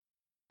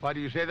Why do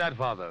you say that,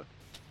 Father?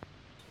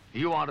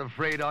 You aren't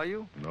afraid, are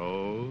you?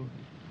 No,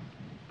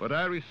 but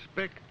I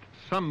respect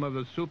some of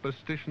the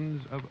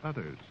superstitions of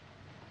others.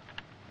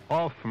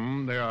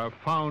 Often they are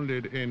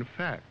founded in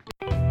fact.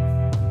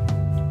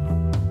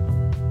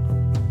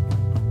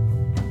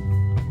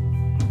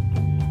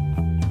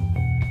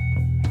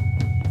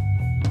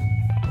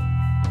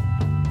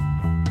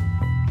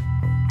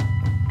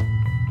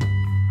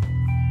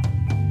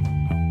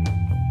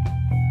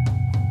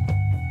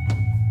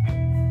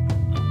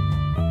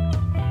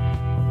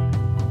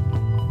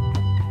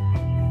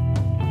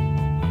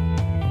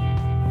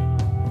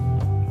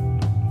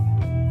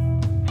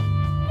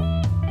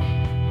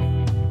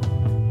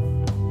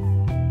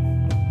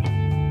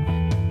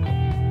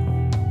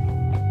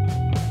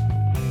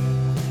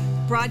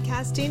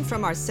 Broadcasting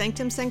from our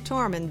Sanctum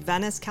Sanctorum in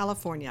Venice,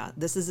 California.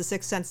 This is the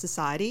Sixth Sense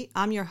Society.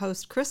 I'm your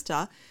host,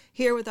 Krista,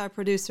 here with our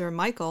producer,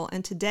 Michael,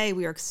 and today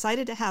we are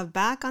excited to have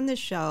back on the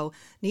show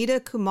Nita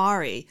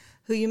Kumari,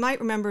 who you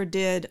might remember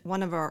did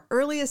one of our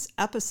earliest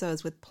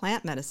episodes with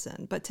plant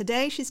medicine. But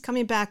today she's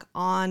coming back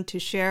on to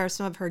share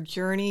some of her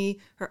journey,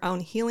 her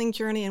own healing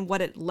journey, and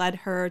what it led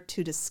her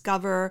to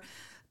discover.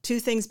 Two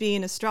things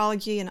being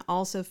astrology and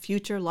also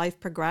future life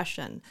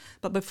progression.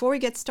 But before we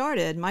get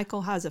started,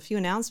 Michael has a few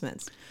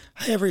announcements.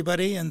 Hi,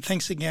 everybody, and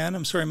thanks again.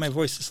 I'm sorry my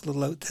voice is a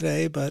little out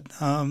today, but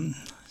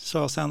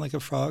so I'll sound like a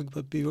frog,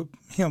 but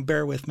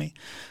bear with me.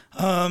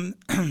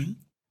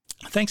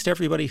 Thanks to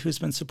everybody who's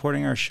been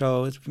supporting our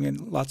show. It's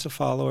been lots of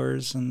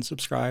followers and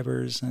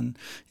subscribers. And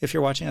if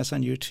you're watching us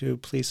on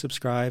YouTube, please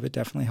subscribe. It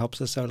definitely helps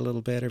us out a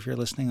little bit. If you're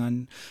listening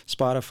on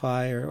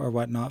Spotify or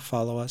whatnot,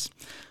 follow us.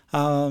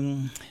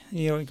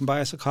 You can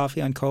buy us a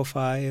coffee on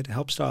Ko-Fi. It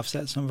helps to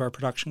offset some of our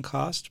production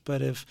costs.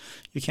 But if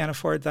you can't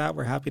afford that,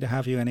 we're happy to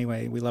have you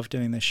anyway. We love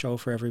doing this show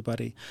for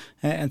everybody.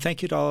 And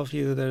thank you to all of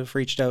you that have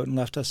reached out and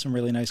left us some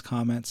really nice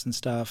comments and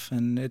stuff.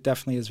 And it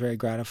definitely is very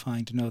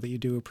gratifying to know that you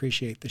do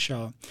appreciate the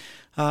show.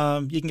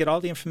 You can get all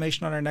the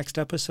information on our next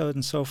episode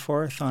and so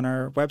forth on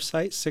our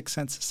website,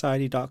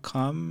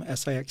 sixthsensesociety.com,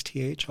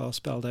 SIXTH, all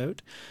spelled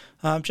out.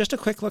 Just a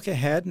quick look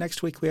ahead.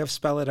 Next week we have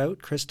Spell It Out.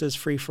 Krista's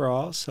free for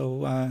all,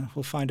 so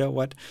we'll find out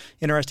what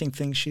interesting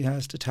things she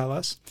has to tell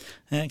us.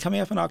 And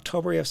coming up in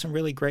October, we have some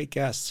really great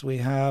guests. We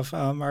have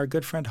our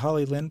good friend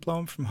Holly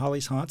Lindblom from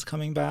Holly's Haunts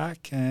coming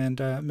back, and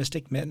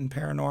Mystic Mitten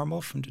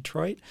Paranormal from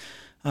Detroit.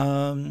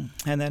 And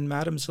then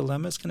Madame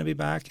Zulema is going to be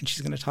back, and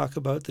she's going to talk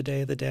about the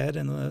Day of the Dead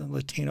and the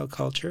Latino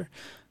culture.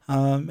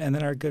 And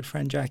then our good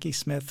friend Jackie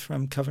Smith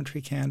from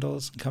Coventry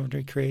Candles and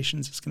Coventry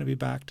Creations is going to be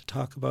back to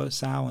talk about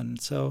Samhain.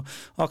 So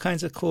all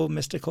kinds of cool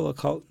mystical,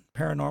 occult,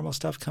 paranormal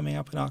stuff coming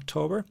up in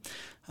October.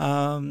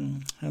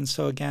 And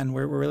so again,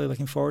 we're really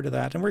looking forward to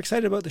that. And we're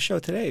excited about the show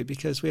today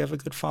because we have a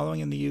good following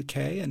in the UK.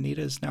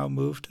 Anita's now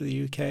moved to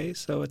the UK,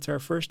 so it's our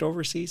first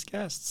overseas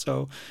guest.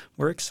 So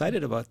we're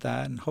excited about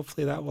that, and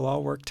hopefully that will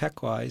all work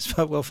tech-wise,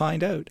 but we'll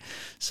find out.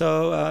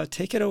 So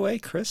take it away,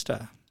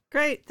 Krista.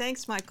 Great.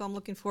 Thanks, Michael. I'm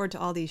looking forward to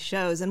all these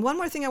shows. And one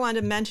more thing I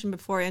wanted to mention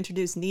before I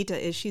introduce Nita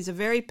is she's a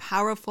very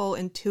powerful,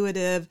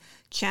 intuitive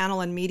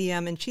channel and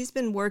medium, and she's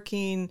been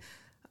working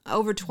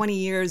over 20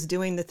 years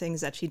doing the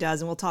things that she does,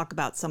 and we'll talk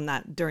about some of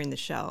that during the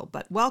show.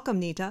 But welcome,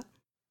 Nita.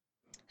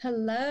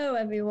 Hello,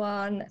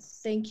 everyone.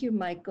 Thank you,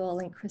 Michael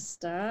and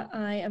Krista.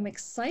 I am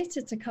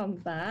excited to come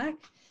back.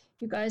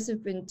 You guys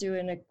have been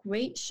doing a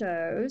great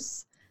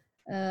shows,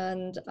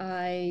 and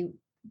I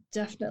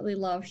definitely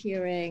love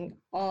hearing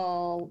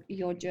all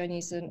your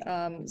journeys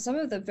and some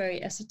of the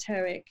very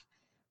esoteric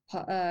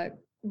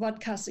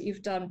podcasts that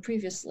you've done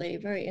previously.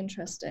 Very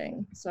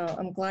interesting. So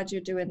I'm glad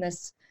you're doing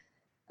this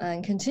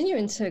and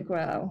continuing to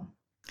grow.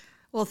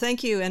 Well,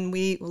 thank you. And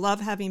we love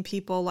having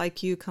people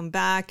like you come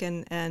back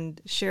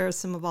and share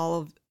some of all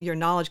of your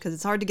knowledge, because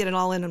it's hard to get it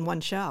all in one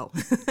show.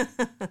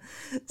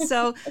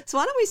 So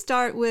why don't we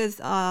start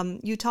with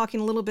you talking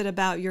a little bit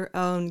about your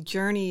own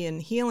journey and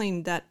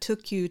healing that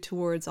took you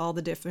towards all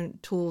the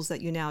different tools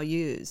that you now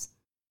use.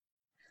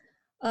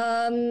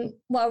 Well,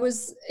 I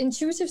was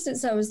intuitive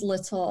since I was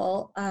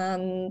little.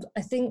 And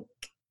I think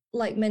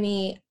like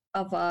many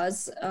of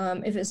us,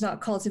 if it's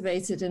not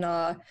cultivated in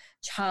our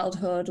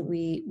childhood,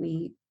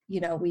 we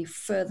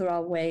further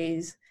our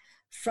ways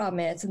from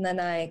it. And then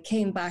I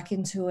came back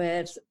into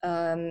it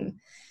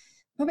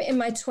probably in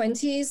my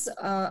 20s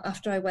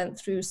after I went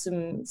through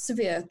some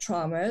severe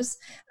traumas.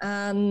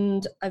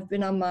 And I've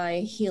been on my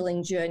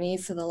healing journey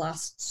for the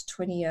last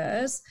 20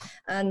 years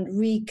and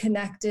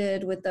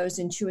reconnected with those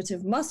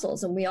intuitive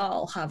muscles. And we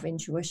all have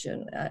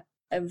intuition at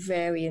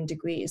varying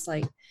degrees.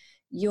 Like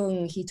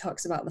Jung, he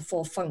talks about the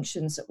 4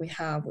 functions that we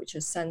have, which are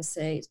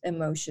sensate,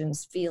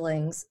 emotions,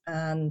 feelings,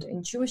 and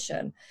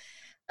intuition.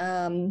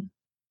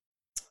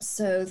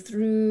 So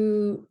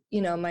through,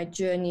 my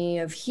journey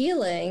of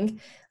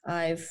healing,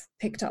 I've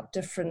picked up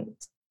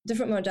different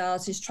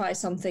modalities, try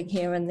something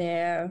here and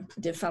there. I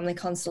did family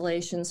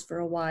constellations for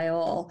a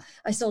while.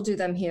 I still do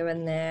them here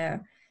and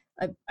there.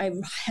 I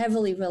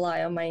heavily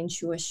rely on my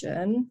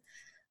intuition.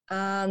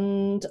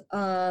 And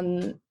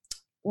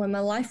when my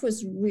life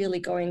was really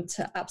going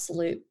to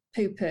absolute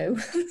poo-poo,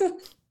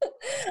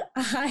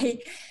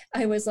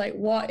 I was like,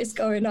 what is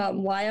going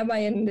on? Why am I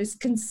in this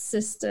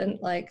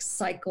consistent like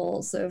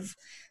cycles of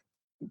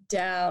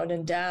down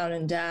and down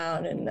and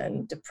down, and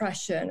then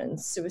depression and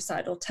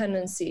suicidal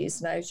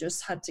tendencies? And I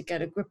just had to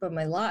get a grip of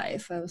my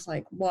life. I was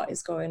like, what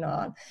is going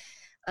on?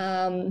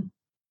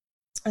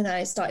 And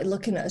I started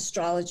looking at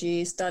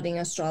astrology, studying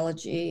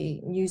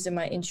astrology, using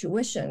my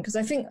intuition, because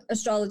I think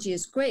astrology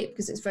is great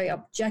because it's very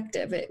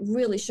objective. It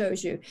really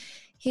shows you,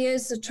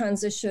 here's the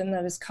transition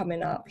that is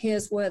coming up.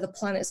 Here's where the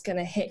planet's going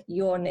to hit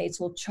your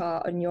natal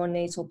chart and your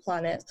natal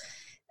planet.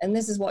 And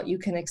this is what you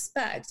can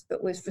expect.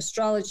 But with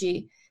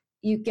astrology,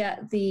 you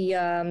get the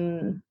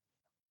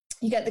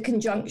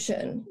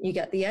conjunction, you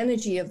get the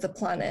energy of the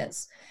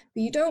planets,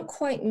 but you don't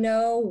quite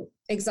know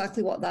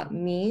exactly what that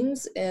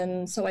means.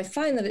 And so I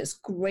find that it's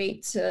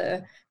great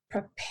to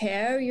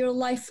prepare your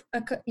life,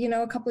 a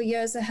couple of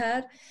years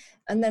ahead.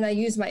 And then I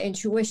use my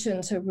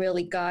intuition to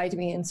really guide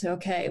me into,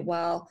 okay,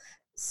 well,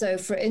 so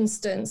for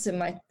instance, in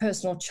my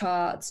personal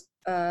chart,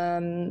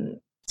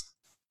 I'm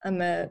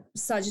a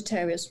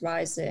Sagittarius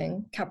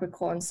rising,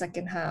 Capricorn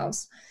second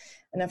house,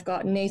 and I've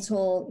got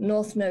natal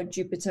North Node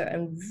Jupiter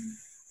and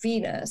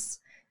Venus,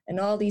 and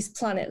all these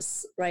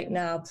planets right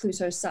now,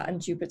 Pluto, Saturn,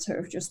 Jupiter,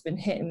 have just been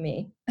hitting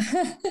me.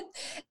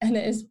 And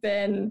it's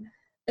been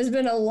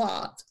a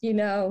lot,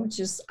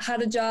 just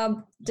had a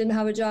job, didn't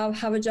have a job,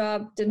 have a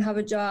job, didn't have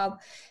a job.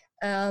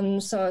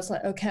 So I was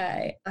like,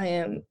 okay,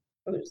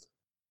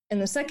 in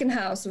the second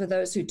house, for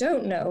those who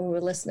don't know, who are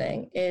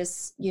listening,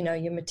 is,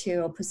 your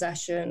material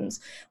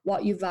possessions,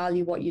 what you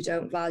value, what you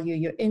don't value,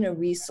 your inner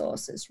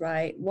resources,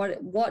 right?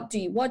 What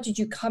did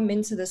you come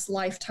into this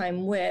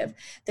lifetime with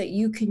that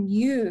you can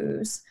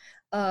use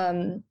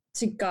to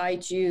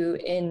guide you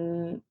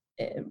in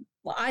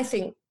I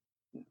think,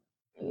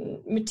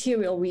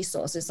 material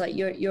resources, like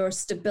your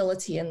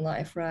stability in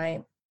life,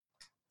 right?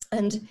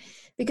 And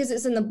because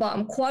it's in the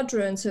bottom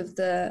quadrant of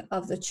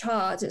the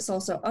chart, it's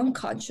also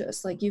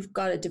unconscious, like you've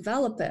got to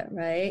develop it,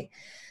 right?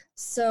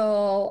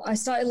 So I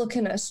started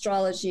looking at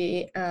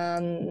astrology,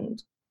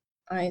 and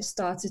I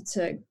started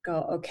to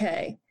go,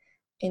 okay,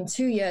 in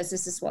 2 years,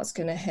 this is what's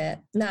going to hit.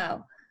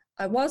 Now,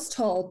 I was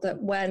told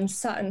that when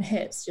Saturn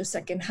hits your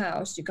second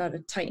house, you got to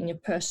tighten your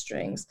purse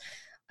strings.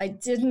 I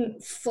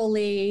didn't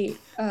fully,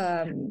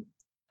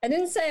 I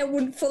didn't say I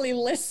wouldn't fully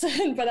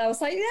listen, but I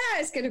was like, yeah,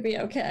 it's going to be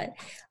okay.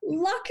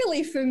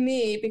 Luckily for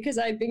me, because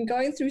I've been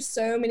going through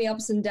so many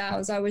ups and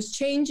downs,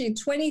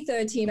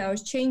 2013, I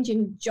was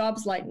changing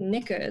jobs like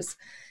knickers.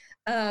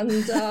 And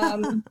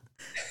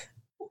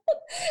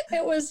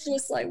it was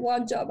just like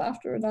one job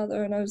after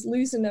another, and I was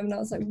losing them, and I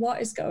was like,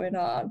 what is going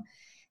on?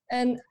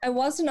 And I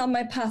wasn't on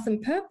my path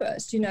and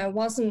purpose. I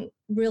wasn't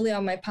really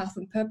on my path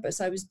and purpose.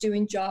 I was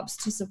doing jobs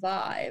to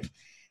survive.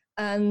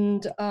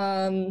 And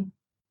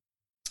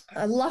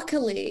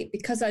luckily,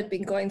 because I'd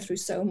been going through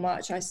so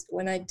much,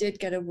 when I did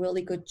get a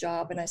really good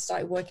job and I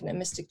started working at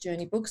Mystic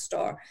Journey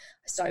Bookstore,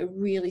 I started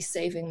really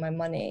saving my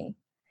money.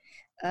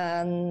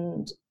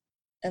 And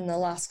in the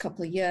last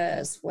couple of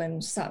years, when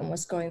Saturn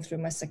was going through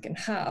my second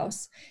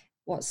house,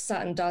 what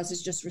Saturn does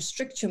is just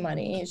restrict your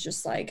money. It's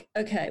just like,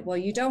 okay, well,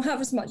 you don't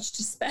have as much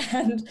to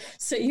spend,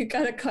 so you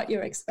got to cut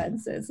your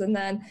expenses. And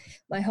then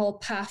my whole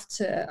path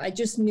I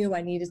just knew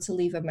I needed to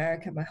leave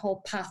America. My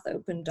whole path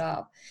opened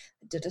up.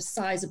 I did a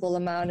sizable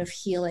amount of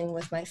healing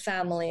with my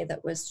family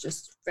that was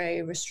just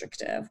very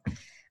restrictive.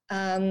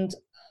 And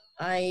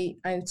I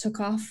took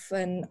off,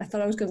 and I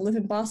thought I was going to live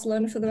in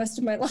Barcelona for the rest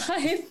of my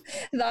life.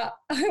 That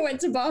I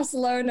went to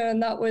Barcelona,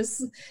 and that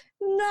was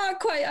not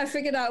quite, I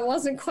figured out it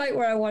wasn't quite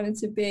where I wanted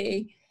to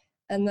be.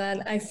 And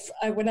then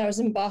when I was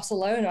in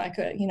Barcelona, I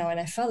could, and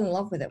I fell in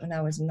love with it when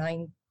I was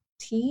 19.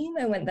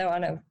 I went there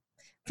on a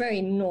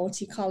very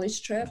naughty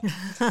college trip.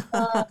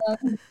 I'll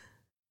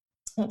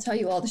tell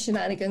you all the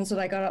shenanigans that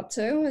I got up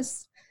to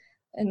as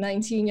a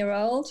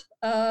 19-year-old.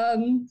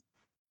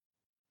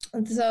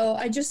 And so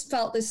I just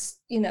felt this,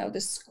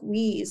 this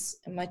squeeze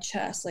in my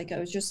chest. Like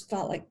I just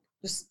felt like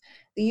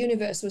the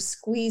universe was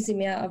squeezing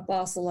me out of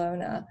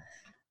Barcelona.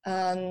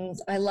 And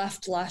I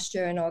left last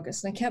year in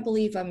August, and I can't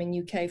believe I'm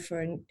in UK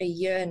for a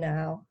year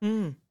now.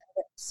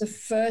 It's the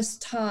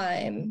first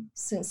time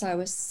since I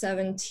was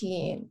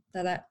 17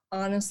 that I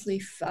honestly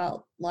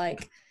felt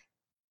like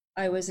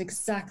I was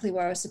exactly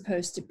where I was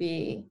supposed to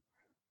be.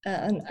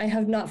 And I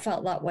have not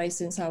felt that way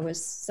since I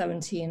was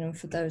 17. And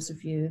for those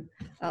of you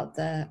out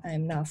there, I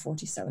am now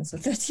 47, so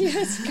 30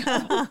 years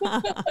ago.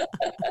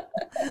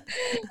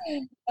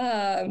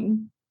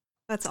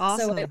 That's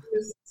awesome.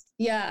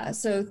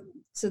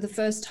 So the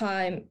first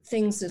time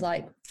things are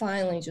like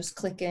finally just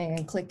clicking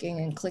and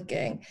clicking and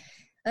clicking.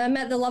 And I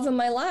met the love of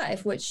my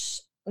life, which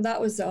that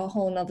was a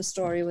whole nother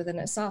story within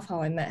itself,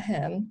 how I met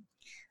him.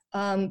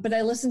 But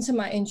I listened to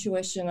my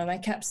intuition, and I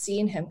kept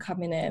seeing him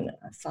coming in.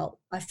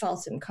 I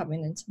felt him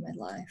coming into my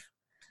life.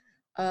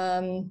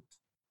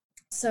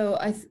 So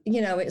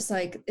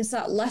it's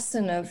that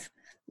lesson of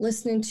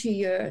listening to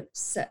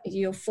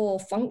your four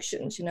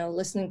functions,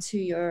 listening to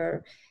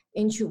your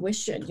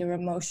intuition, your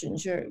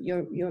emotions,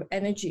 your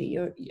energy.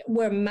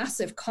 We're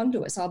massive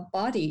conduits. Our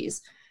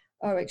bodies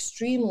are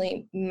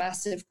extremely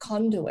massive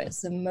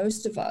conduits. And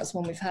most of us,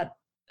 when we've had,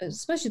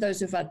 especially those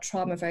who've had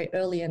trauma very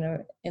early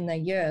in their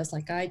years,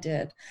 like I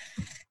did,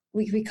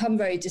 we become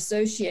very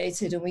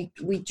dissociated, and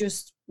we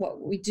just,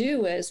 what we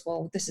do is,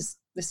 well, this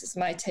is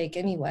my take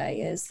anyway,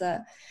 is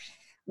that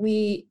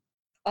we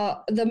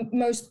are, the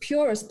most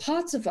purest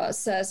parts of us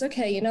says,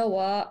 okay, you know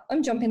what,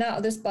 I'm jumping out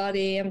of this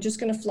body, I'm just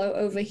going to float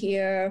over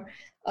here,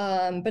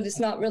 but it's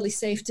not really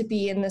safe to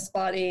be in this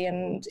body,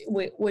 and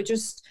we're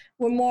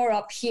more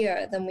up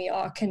here than we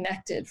are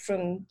connected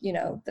from, you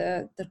know,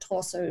 the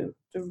torso,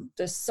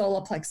 the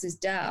solar plexus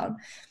down.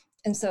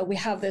 And so we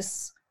have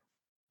this,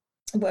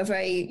 we're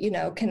very, you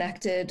know,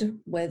 connected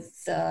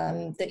with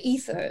the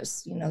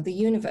ethers, you know, the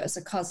universe,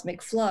 a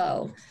cosmic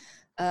flow,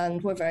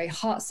 and we're very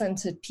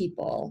heart-centered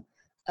people.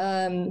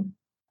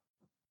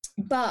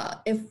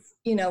 But if,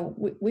 you know,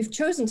 we've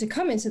chosen to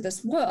come into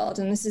this world,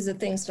 and this is the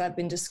things that I've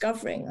been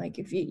discovering, like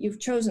if you've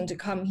chosen to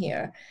come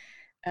here,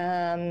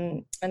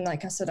 and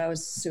like I said, I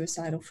was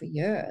suicidal for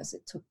years.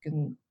 It took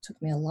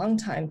me a long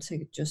time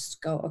to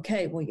just go,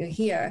 okay, well, you're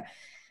here.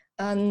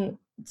 And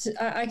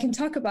I can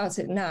talk about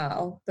it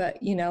now,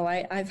 but, you know,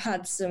 I've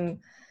had some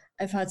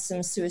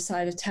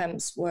suicide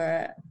attempts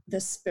where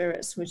the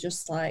spirits were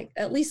just like,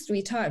 at least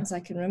 3 times I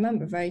can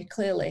remember very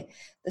clearly,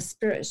 the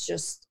spirits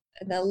just,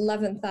 in the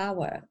 11th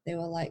hour, they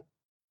were like,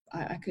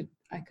 I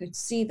could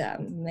see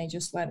them, and they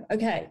just went,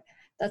 okay,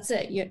 that's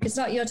it. It's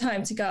not your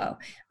time to go,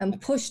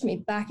 and pushed me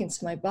back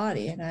into my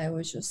body. And I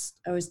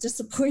was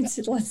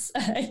disappointed, let's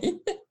say,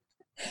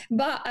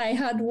 but I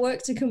had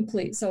work to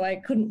complete, so I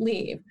couldn't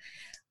leave.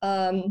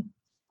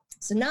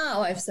 So now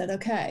I've said,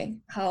 okay,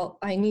 how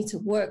I need to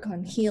work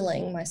on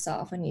healing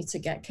myself. I need to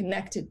get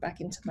connected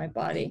back into my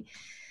body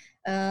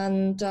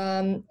and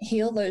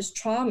heal those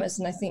traumas.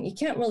 And I think you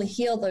can't really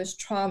heal those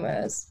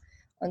traumas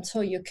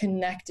until you're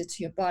connected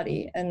to your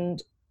body.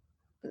 And,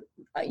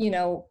 you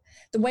know,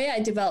 the way I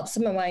developed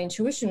some of my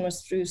intuition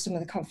was through some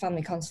of the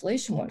family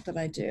constellation work that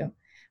I do,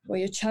 where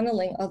you're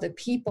channeling other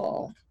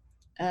people.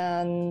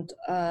 And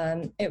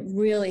it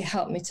really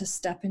helped me to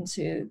step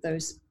into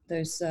those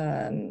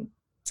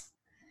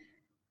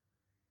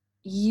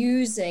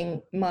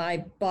using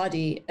my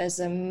body as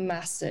a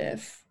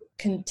massive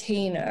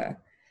container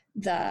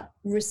that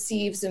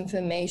receives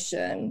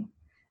information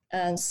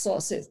and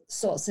sorts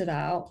it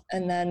out,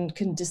 and then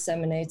can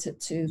disseminate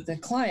it to the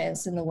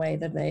clients in the way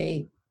that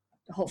they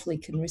hopefully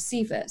can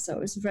receive it. So it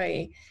was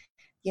very,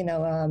 you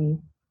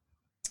know,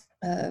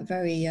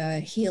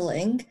 very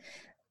healing.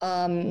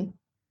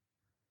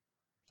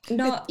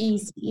 Not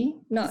easy.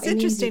 It's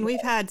interesting.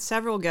 We've had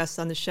several guests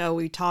on the show.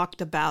 We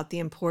talked about the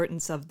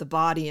importance of the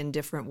body in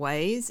different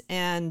ways,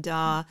 and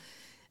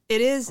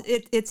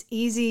it's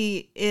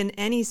easy in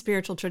any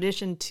spiritual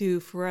tradition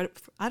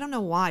I don't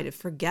know why, to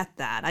forget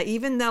that.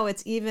 Even though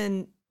it's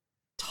even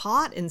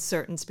taught in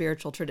certain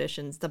spiritual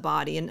traditions, the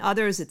body, in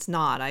others it's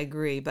not. I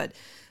agree, but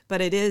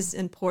it is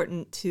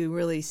important to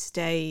really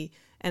stay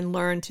and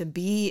learn to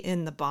be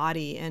in the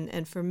body.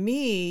 And for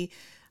me,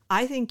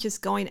 I think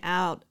just going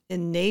out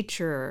in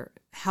nature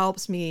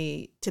helps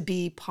me to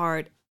be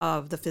part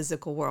of the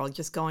physical world,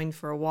 just going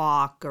for a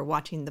walk or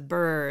watching the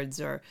birds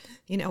or,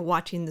 you know,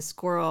 watching the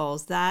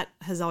squirrels. That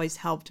has always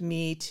helped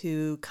me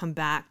to come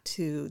back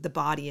to the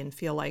body and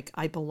feel like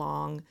I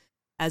belong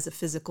as a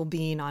physical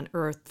being on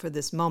earth for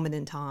this moment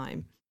in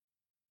time.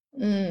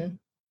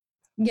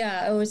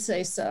 Yeah, I would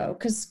say so.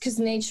 Because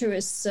nature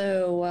is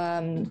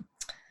so,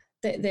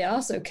 they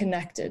are so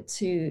connected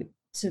to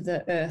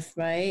the earth,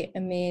 right? I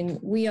mean,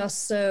 we are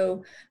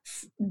so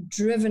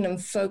driven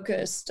and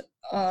focused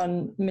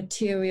on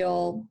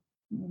material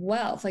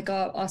wealth, like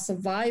our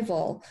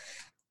survival.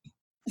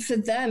 For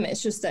them,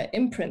 it's just their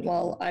imprint.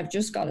 Well, I've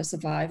just got to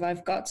survive.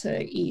 I've got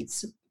to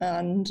eat,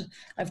 and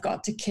I've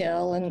got to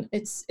kill, and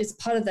it's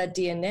part of their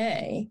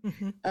DNA.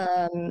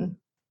 Mm-hmm.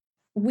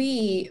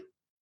 We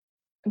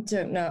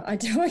don't know. I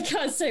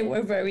can't say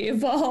we're very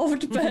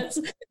evolved, but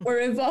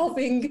we're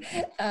evolving,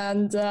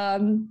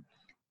 and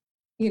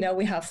you know,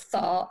 we have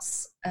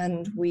thoughts,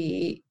 and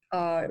we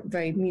are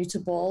very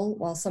mutable.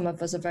 Well, some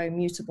of us are very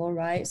mutable,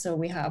 right? So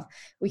we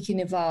can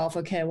evolve.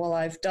 Okay, well,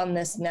 I've done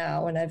this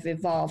now, and I've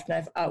evolved, and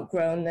I've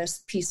outgrown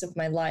this piece of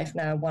my life.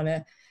 Now I want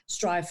to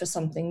strive for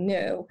something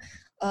new.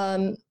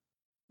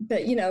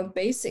 But, you know,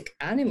 basic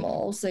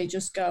animals, they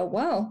just go,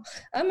 well,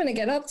 I'm going to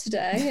get up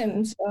today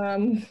and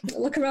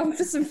look around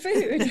for some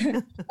food.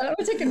 I'm going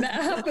to take a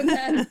nap and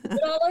then do it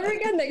all over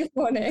again next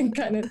morning,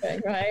 kind of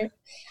thing, right?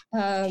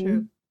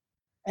 True.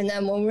 And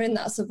then when we're in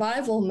that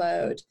survival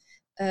mode,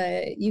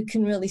 you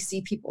can really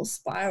see people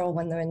spiral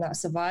when they're in that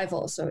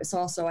survival. So it's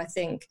also, I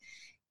think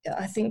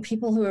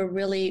people who are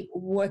really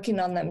working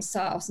on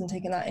themselves and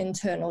taking that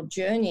internal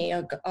journey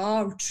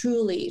are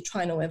truly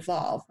trying to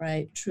evolve,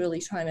 right? Truly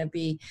trying to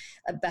be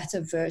a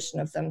better version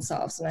of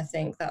themselves. And I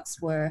think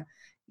that's where,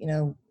 you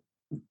know,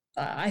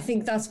 I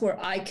think that's where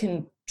I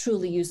can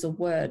truly use the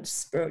word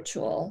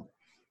spiritual.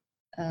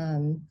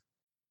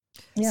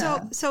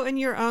 Yeah. So in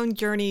your own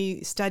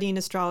journey studying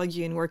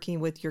astrology and working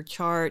with your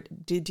chart,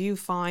 did you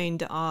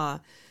find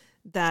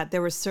that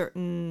there were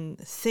certain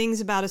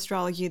things about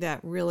astrology that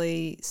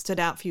really stood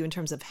out for you in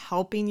terms of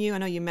helping you? I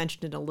know you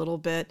mentioned it a little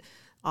bit.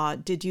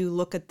 Did you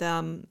look at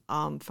them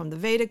from the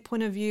Vedic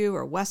point of view,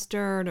 or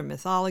Western, or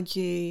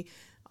mythology?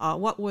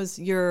 What was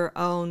your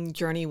own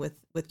journey with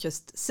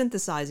just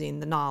synthesizing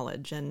the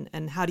knowledge,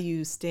 and how do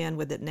you stand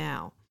with it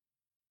now?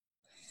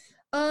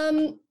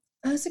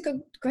 That's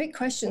great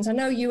questions. I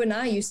know you and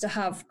I used to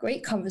have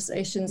great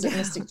conversations at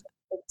Mystic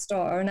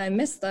Bookstore, and I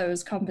miss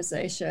those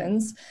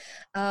conversations.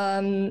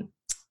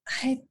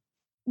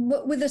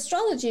 With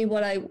astrology,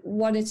 what I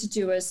wanted to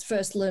do is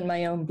first learn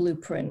my own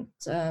blueprint.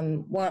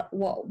 What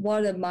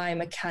are my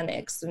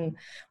mechanics, and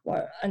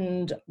what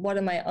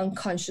are my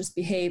unconscious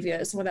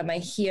behaviors? What am I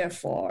here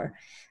for?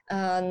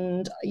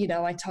 And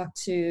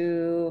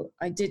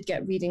I did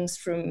get readings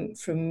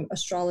from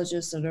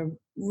astrologers that are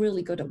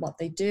really good at what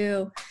they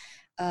do,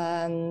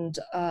 and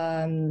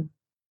I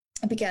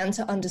began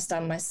to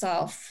understand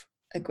myself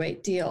a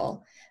great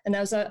deal. And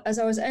as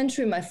I was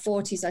entering my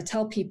 40s, I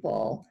tell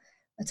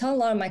a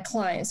lot of my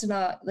clients, and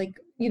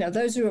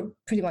those who are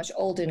pretty much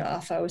old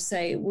enough, I would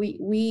say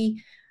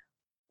we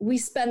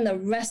spend the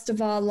rest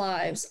of our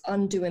lives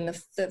undoing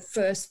the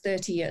first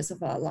 30 years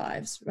of our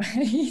lives,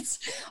 right?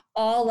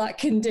 All that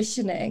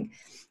conditioning.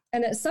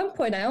 And at some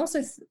point,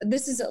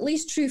 this is at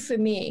least true for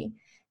me,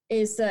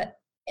 is that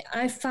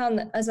I found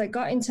that as I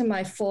got into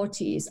my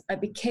 40s, I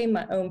became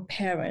my own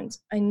parent.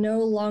 I no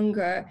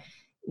longer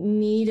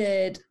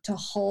needed to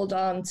hold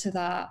on to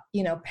that,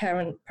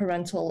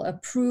 parental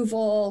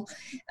approval,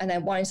 and I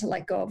wanted to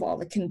let go of all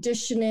the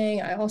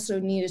conditioning. I also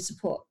needed to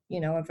put,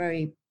 a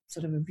very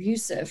sort of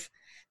abusive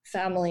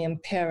family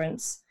and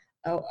parents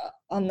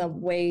on the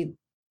way,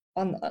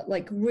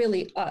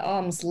 really at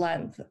arm's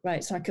length,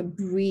 right? So I could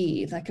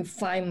breathe, I could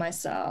find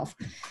myself.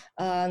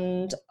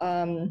 And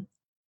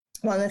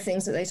one of the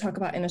things that they talk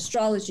about in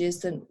astrology is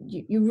that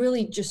you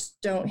really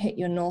just don't hit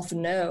your north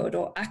node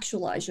or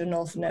actualize your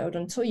north node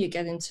until you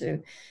get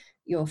into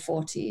your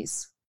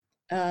 40s.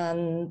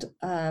 And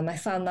I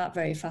found that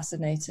very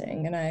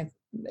fascinating. And I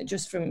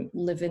just from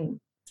living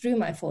through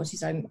my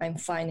 40s, I'm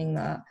finding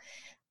that.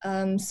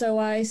 So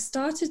I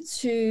started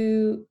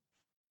to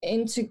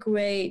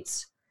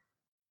integrate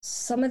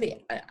some of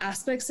the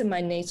aspects in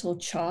my natal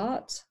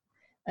chart.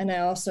 And I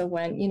also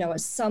went,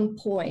 at some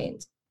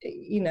point,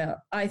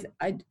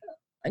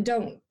 I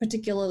don't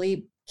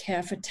particularly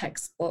care for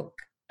textbook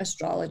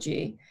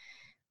astrology.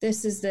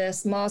 This is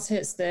this, Mars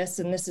hits this,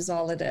 and this is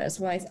all it is.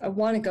 Well, I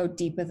want to go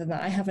deeper than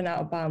that. I have an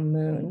outbound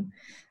moon.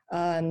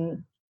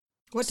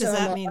 What does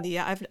that mean?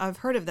 I've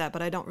heard of that,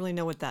 but I don't really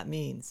know what that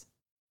means.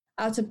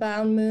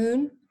 Outbound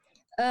moon.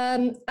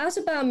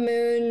 Outbound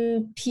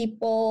moon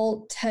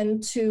people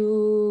tend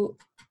to,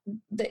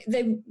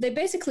 they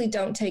basically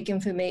don't take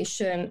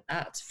information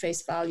at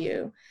face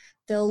value.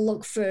 They'll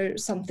look for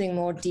something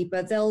more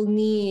deeper. They'll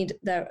need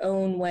their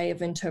own way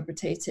of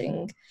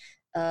interpreting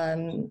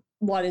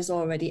what is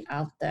already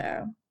out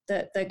there.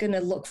 That they're going to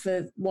look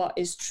for what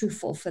is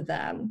truthful for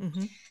them.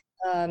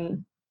 Mm-hmm.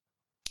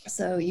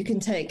 So you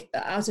can take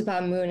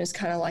outbound moon is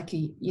kind of like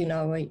a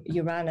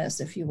Uranus,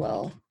 if you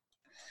will.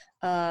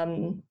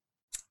 And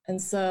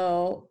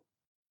so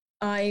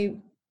I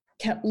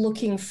kept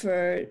looking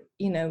for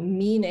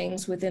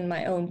meanings within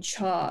my own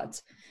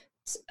chart.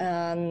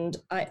 And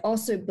I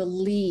also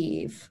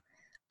believe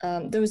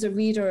there was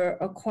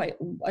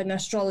an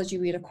astrology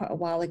reader quite a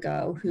while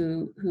ago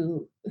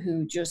who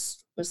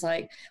just was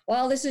like,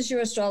 well, this is your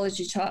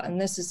astrology chart and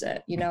this is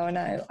it, and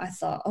I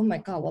thought, oh my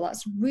God, well,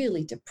 that's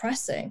really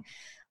depressing.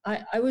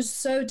 I was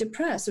so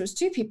depressed. There was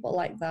two people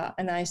like that.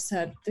 And I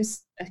said,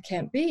 this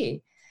can't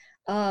be.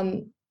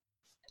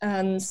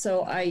 And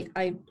so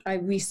I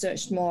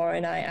researched more,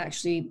 and I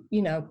actually,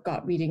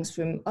 got readings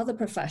from other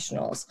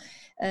professionals,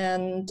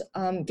 and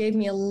gave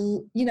me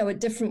a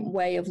different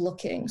way of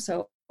looking.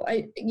 So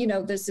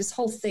there's this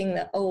whole thing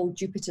that,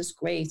 Jupiter's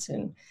great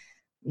and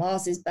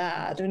Mars is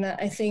bad, and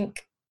I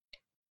think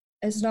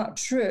it's not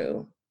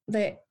true.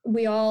 That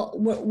we're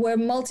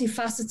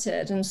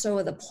multifaceted, and so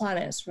are the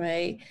planets,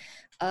 right?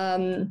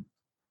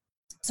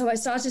 So I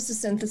started to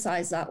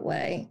synthesize that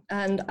way,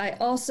 and I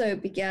also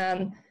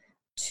began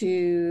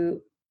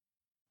to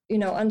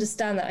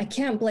understand that I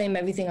can't blame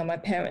everything on my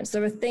parents.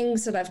 There are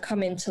things that I've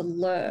come in to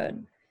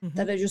learn mm-hmm.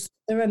 that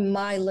there are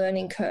my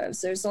learning curves.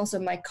 There's also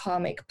my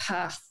karmic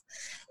path,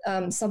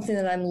 something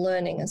that I'm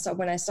learning. And so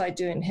when I started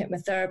doing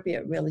hypnotherapy,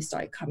 it really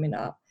started coming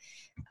up.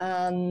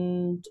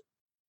 And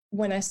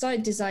when I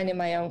started designing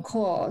my own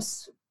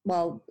course,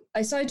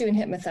 I started doing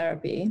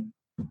hypnotherapy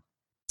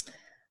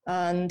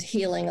and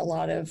healing a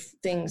lot of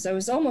things. It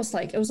was almost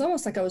like I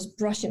was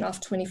brushing off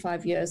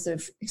 25 years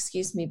of,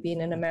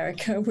 being in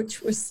America,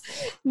 which was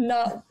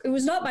not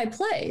my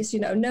place,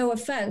 no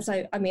offense.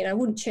 I mean, I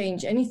wouldn't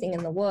change anything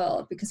in the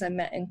world because I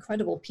met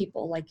incredible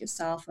people like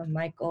yourself and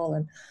Michael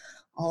and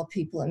all the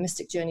people at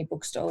Mystic Journey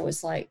Bookstore.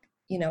 Was like,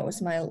 it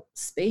was my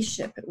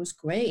spaceship. It was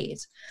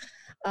great.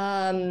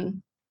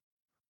 And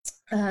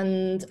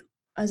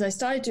as I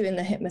started doing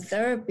the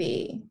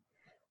hypnotherapy,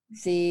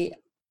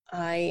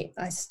 I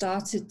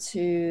started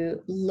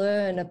to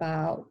learn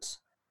about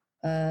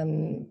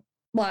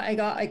I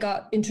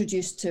got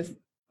introduced to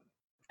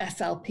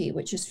FLP,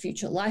 which is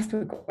future life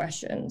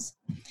progressions.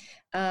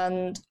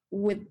 And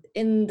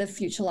within the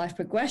future life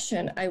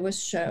progression, I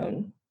was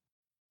shown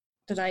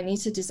that I need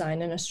to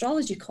design an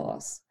astrology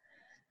course.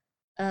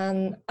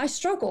 And I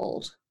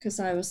struggled because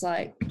I was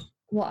like,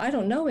 well, I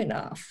don't know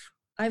enough.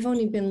 I've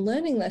only been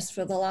learning this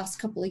for the last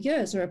couple of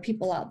years. There are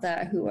people out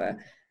there who are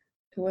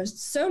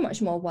so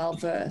much more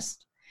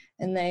well-versed.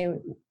 And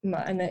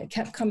it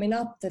kept coming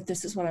up that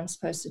this is what I'm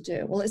supposed to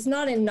do. Well, it's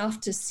not enough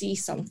to see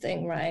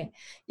something, right?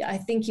 Yeah, I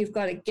think you've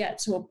got to get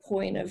to a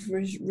point of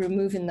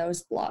removing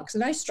those blocks.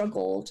 And I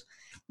struggled,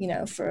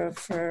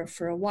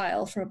 for a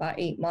while, for about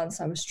 8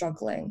 months, I was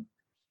struggling.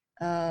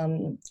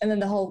 And then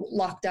the whole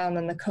lockdown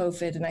and the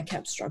COVID, and I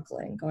kept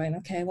struggling, going,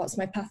 okay, what's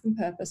my path and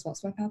purpose?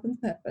 What's my path and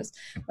purpose?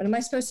 What am I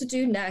supposed to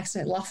do next?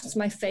 I lost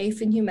my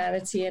faith in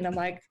humanity. And I'm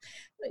like,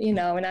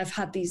 and I've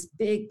had these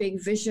big, big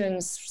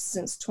visions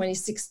since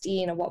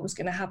 2016 of what was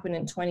going to happen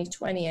in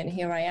 2020. And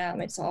here I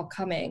am, it's all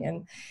coming.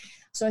 And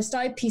so I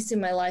started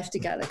piecing my life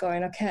together,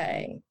 going,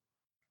 okay,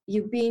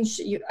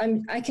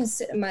 I can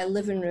sit in my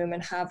living room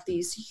and have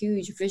these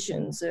huge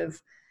visions of,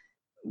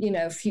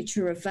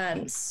 future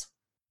events.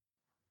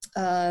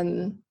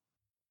 One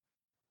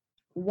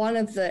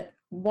of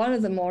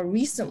the more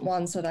recent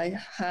ones that I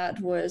had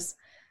was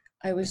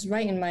I write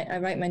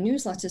my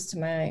newsletters to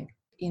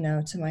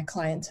my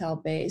clientele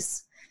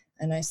base,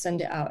 and I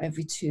send it out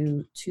every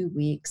two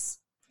weeks.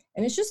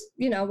 And it's just,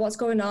 what's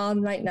going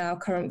on right now,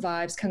 current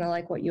vibes, kind of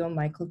like what you and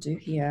Michael do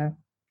here.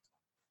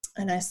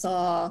 And I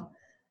saw,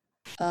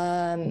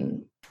 I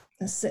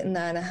was sitting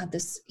there and I had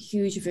this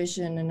huge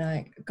vision, and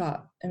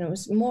it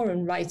was more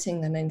in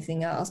writing than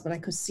anything else, but I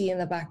could see in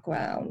the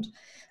background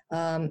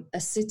a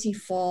city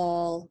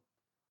fall,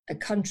 a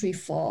country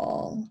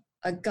fall,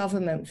 a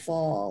government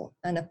fall,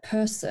 and a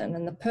person.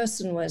 And the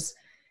person was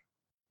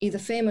either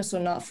famous or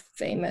not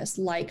famous,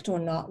 liked or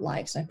not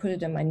liked. And I put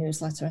it in my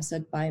newsletter. I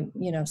said, by,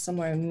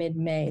 somewhere in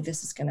mid-May,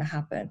 this is going to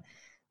happen.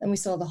 And we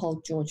saw the whole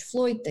George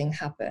Floyd thing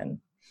happen.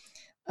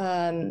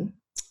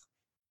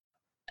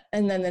 And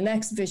then the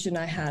next vision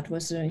I had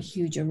was a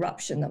huge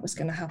eruption that was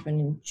going to happen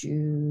in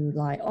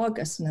July,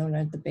 August, known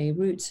as the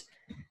Beirut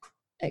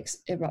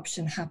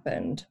eruption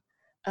happened.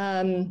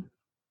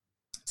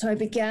 So I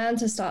began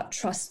to start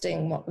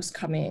trusting what was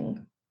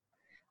coming.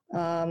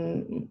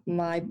 The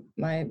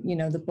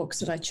books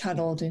that I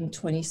channeled in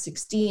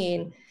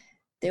 2016,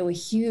 they were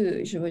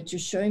huge. They were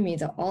just showing me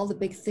that all the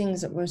big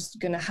things that was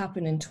going to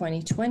happen in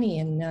 2020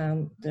 and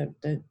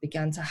that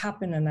began to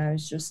happen. And I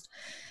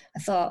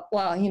thought,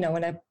 well,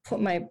 when I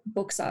put my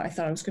books out, I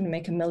thought I was going to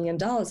make $1 million.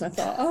 I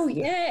thought, oh,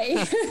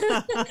 yay.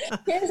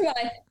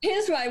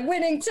 here's my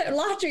winning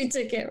lottery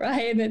ticket,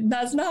 right? And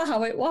that's not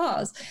how it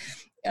was.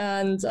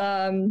 And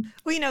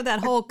that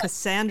whole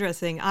Cassandra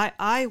thing,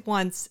 I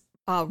once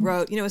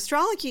wrote,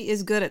 astrology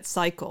is good at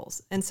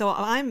cycles. And so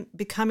I'm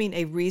becoming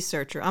a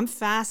researcher. I'm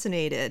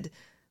fascinated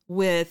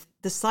with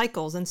the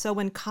cycles. And so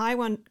when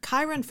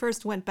Chiron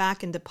first went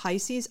back into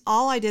Pisces,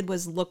 all I did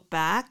was look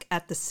back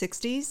at the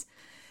 60s.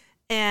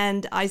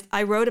 And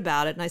I wrote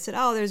about it, and I said,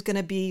 oh, there's going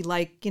to be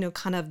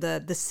kind of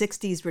the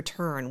 60s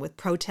return with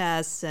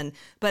protests,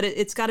 but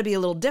it's got to be a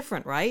little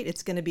different, right?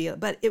 It's going to be,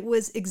 but it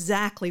was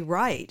exactly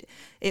right.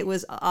 It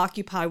was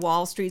Occupy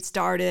Wall Street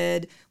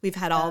started. We've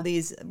had all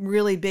these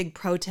really big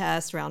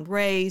protests around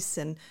race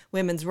and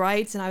women's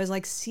rights. And I was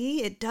like,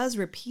 see, it does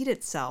repeat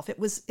itself. It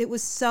was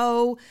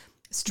so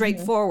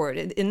straightforward.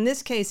 Mm-hmm. In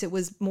this case, it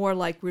was more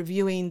like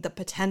reviewing the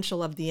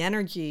potential of the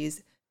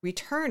energies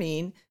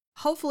returning,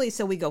 hopefully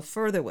so we go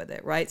further with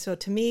it, right? So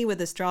to me, with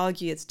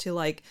astrology, it's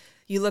to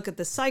you look at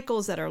the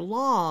cycles that are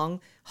long,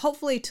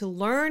 hopefully to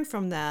learn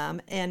from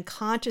them and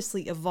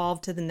consciously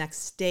evolve to the next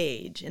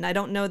stage. And I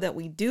don't know that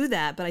we do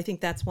that, but I think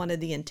that's one of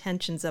the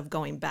intentions of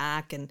going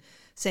back and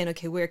saying,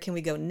 okay, where can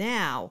we go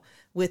now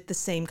with the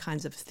same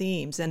kinds of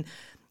themes? And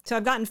so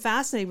I've gotten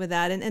fascinated with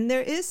that. And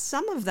there is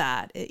some of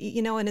that,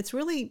 and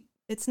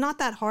it's not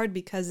that hard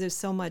because there's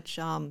so much,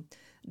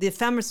 the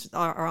ephemeris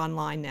are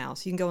online now,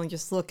 so you can go and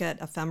just look at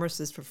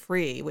ephemerises for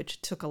free,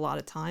 which took a lot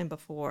of time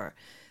before.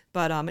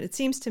 But it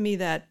seems to me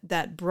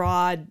that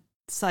broad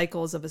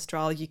cycles of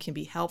astrology can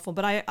be helpful.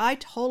 But I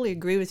totally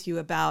agree with you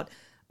about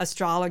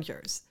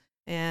astrologers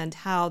and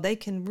how they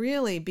can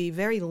really be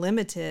very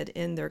limited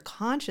in their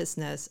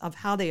consciousness of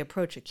how they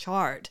approach a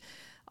chart.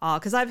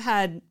 Because I've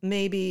had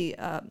maybe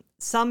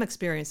some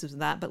experiences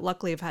with that, but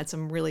luckily I've had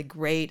some really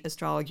great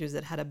astrologers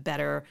that had a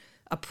better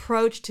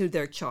approach to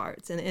their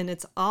charts. And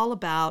it's all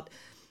about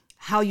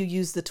how you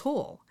use the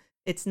tool.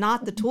 It's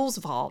not the tool's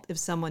fault if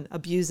someone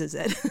abuses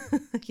it,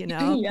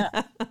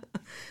 Yeah.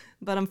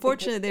 But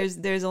unfortunately,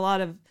 there's a lot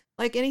of,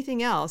 like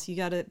anything else, you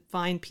got to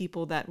find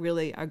people that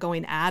really are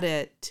going at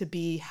it to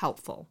be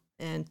helpful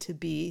and to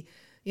be,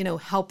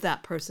 help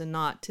that person,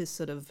 not to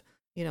sort of,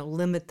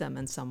 limit them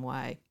in some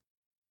way.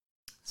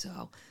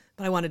 So,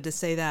 but I wanted to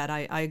say that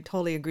I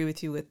totally agree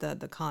with you with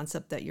the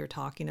concept that you're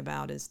talking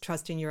about is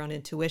trusting your own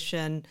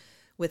intuition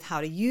with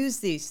how to use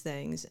these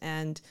things.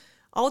 And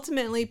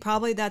ultimately,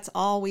 probably that's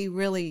all we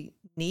really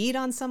need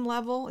on some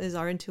level is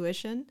our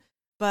intuition.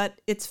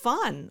 But it's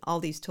fun, all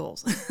these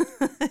tools,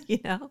 you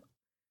know?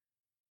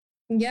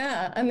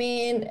 Yeah, I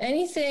mean,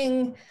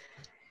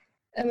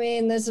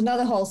 there's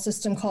another whole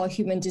system called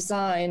human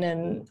design,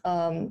 and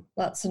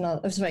it's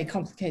a very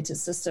complicated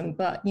system.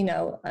 But, you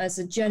know, as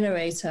a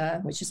generator,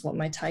 which is what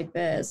my type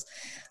is,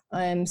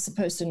 I'm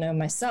supposed to know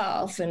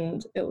myself.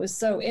 And it was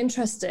so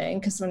interesting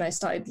because when I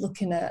started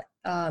looking at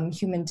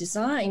human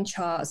design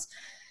charts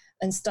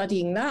and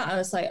studying that, I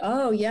was like,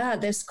 oh, yeah,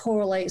 this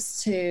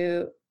correlates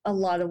to a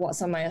lot of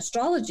what's on my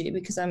astrology,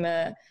 because I'm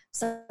a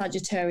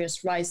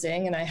Sagittarius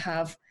rising and I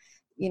have,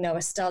 you know, a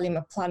stellium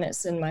of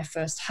planets in my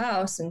first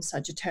house in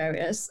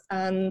Sagittarius.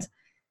 And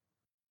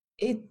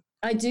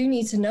I do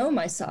need to know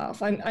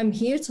myself. I'm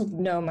here to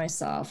know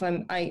myself.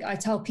 I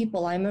tell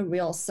people I'm a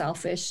real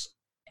selfish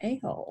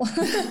a-hole.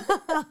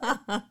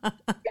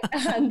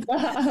 And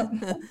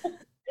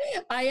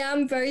I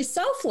am very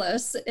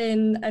selfless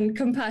and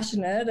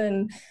compassionate,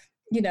 and,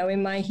 you know,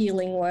 in my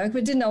healing work,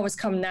 but it didn't always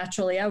come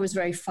naturally. I was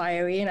very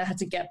fiery, and I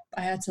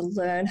had to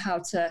learn how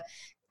to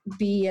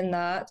be in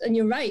that. And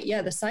you're right,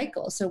 yeah, the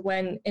cycle. So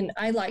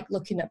I like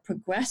looking at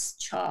progress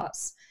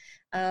charts,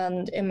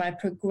 and in my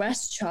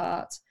progress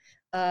chart,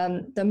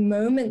 the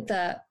moment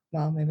that,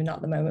 well, maybe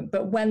not the moment,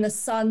 but when the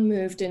sun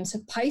moved into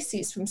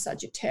Pisces from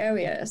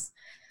Sagittarius,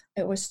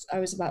 I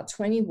was about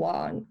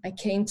 21. I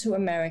came to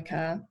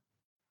America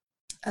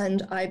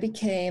and I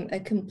became a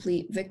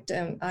complete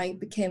victim. I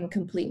became a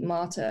complete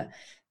martyr,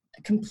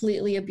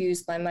 completely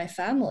abused by my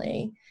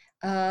family.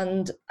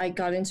 And I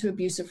got into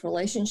abusive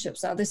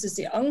relationships. Now, this is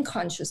the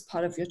unconscious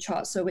part of your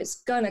chart, so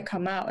it's going to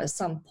come out at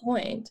some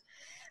point.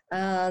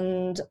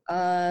 And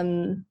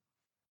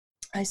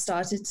I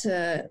started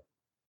to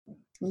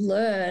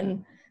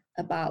learn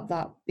about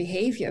that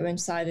behavior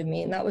inside of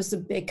me, and that was a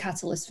big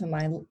catalyst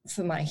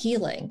for my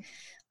healing.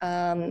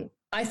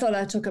 I thought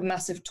I took a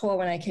massive tour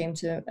when I came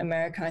to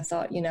America. I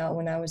thought, you know,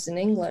 when I was in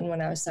England,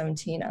 when I was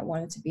 17, I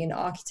wanted to be an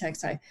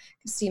architect. I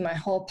could see my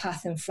whole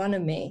path in front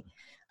of me.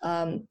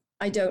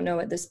 I don't know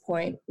at this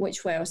point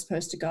which way I was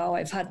supposed to go.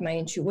 I've had my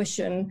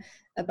intuition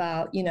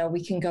about, you know,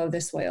 we can go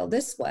this way or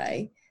this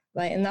way,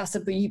 right? And that's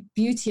the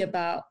beauty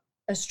about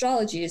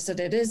astrology, is that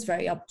it is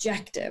very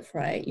objective,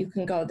 right? You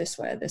can go this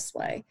way or this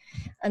way.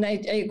 And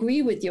I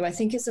agree with you. I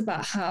think it's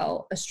about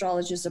how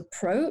astrologers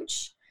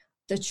approach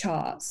the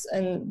charts.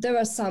 And there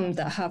are some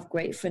that have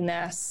great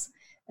finesse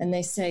and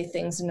they say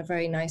things in a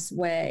very nice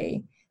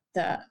way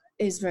that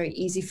is very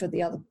easy for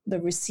the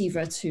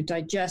receiver to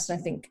digest. And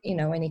I think, you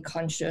know, any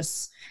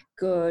conscious,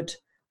 good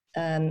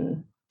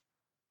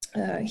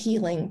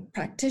healing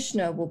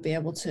practitioner will be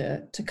able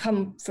to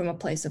come from a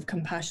place of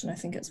compassion. I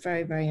think it's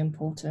very, very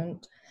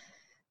important.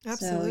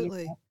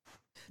 Absolutely.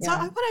 So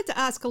I wanted to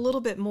ask a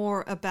little bit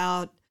more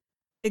about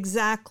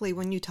exactly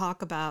when you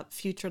talk about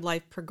future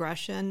life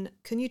progression.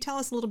 Can you tell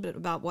us a little bit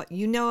about what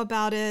you know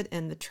about it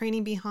and the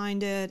training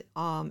behind it,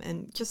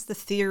 and just the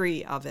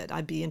theory of it?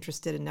 I'd be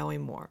interested in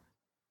knowing more.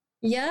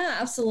 Yeah,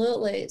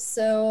 absolutely.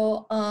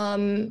 So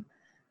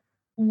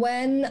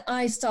when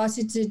I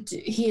started to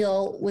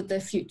heal with the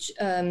future,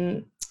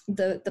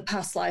 the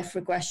past life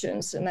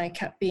regressions, and I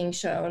kept being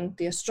shown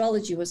the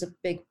astrology was a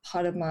big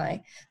part of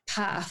my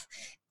path,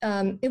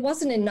 it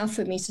wasn't enough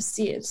for me to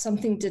see it.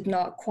 Something did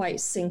not quite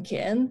sink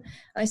in.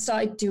 I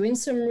started doing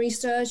some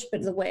research,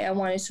 but the way I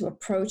wanted to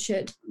approach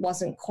it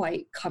wasn't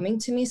quite coming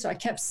to me. So I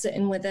kept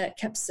sitting with it.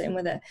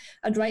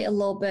 I'd write a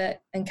little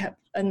bit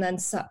and then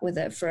sat with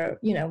it for,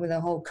 you know, with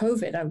the whole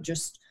COVID. I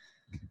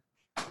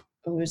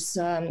was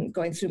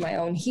going through my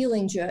own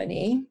healing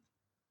journey.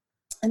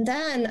 And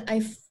then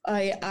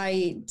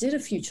I did a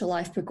future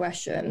life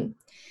progression.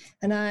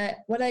 And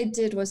what I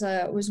did was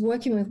I was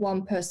working with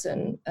one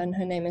person, and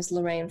her name is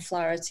Lorraine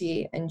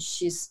Flaherty, and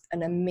she's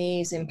an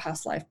amazing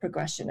past life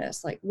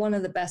progressionist, like one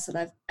of the best that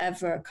I've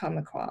ever come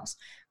across,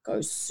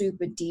 goes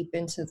super deep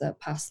into the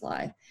past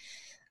life.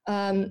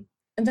 And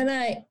then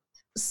I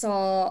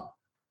saw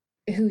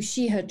who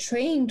she had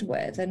trained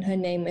with, and her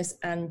name is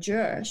Anne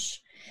Jersch.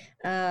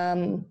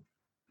 And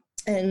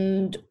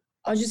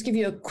I'll just give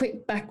you a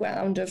quick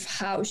background of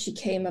how she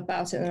came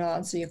about it, and I'll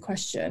answer your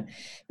question.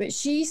 But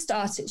she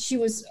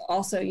was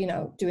also, you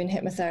know, doing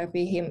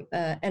hypnotherapy,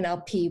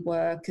 NLP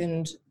work,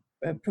 and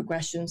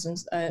regressions.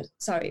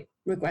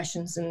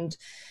 And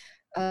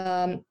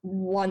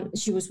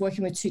she was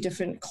working with 2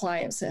 different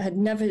clients that had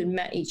never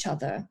met each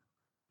other,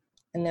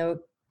 and they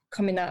were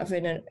coming out of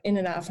in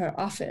and out of her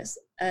office.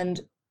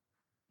 And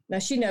now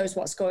she knows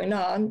what's going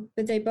on,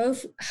 but they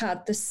both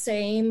had the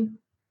same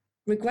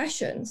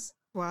regressions.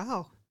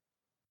 Wow.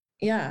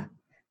 Yeah.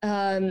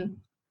 And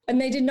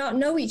they did not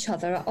know each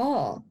other at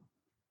all.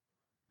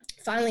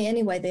 Finally,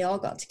 anyway, they all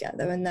got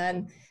together, and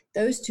then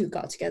those 2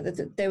 got together.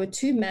 There were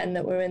 2 men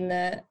that were in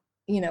the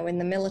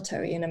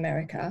military in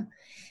America.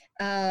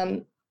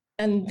 And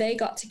they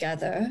got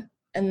together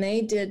and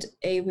they did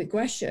a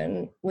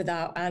regression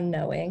without Anne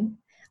knowing.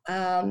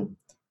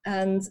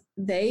 And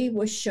they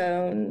were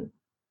shown,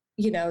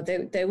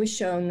 they were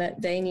shown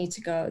that they need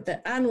to go,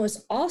 that Anne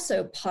was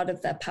also part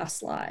of their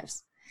past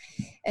lives.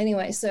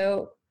 Anyway,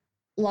 so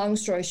long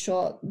story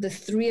short, the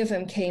three of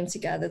them came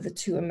together, the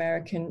two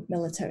American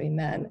military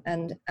men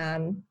and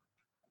Anne,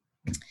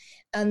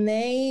 and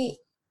they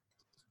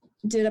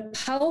did a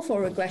powerful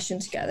regression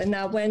together.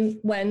 Now, when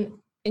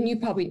and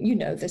you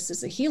know this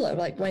as a healer,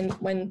 like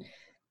when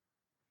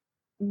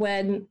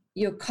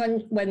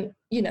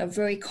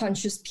very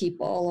conscious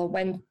people, or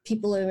when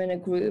people are in a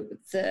group,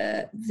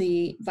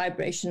 the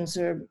vibrations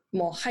are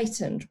more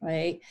heightened,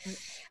 right?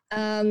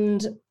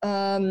 And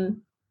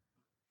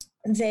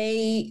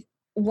they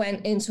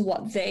went into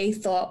what they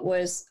thought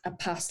was a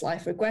past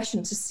life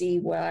regression to see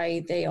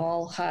why they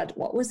all had,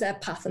 what was their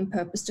path and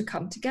purpose to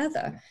come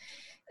together.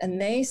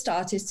 And they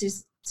started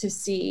to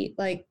see,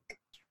 like,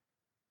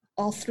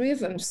 all three of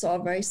them saw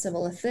very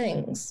similar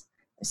things.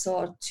 They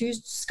saw two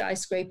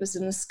skyscrapers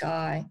in the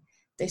sky.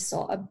 They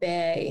saw a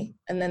bay,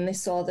 and then they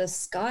saw the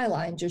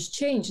skyline just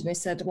change. And they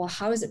said, well,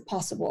 how is it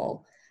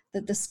possible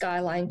that the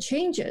skyline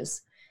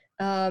changes?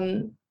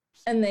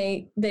 And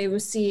they were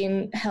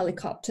seeing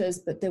helicopters,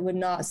 but they were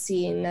not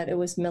seeing that it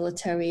was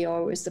military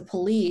or it was the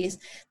police.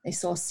 They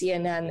saw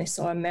CNN, they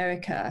saw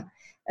America,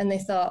 and they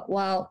thought,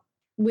 well,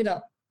 we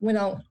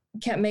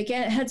can't make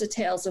heads or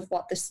tails of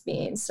what this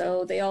means.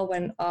 So they all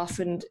went off,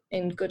 and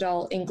in good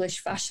old English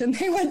fashion,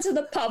 they went to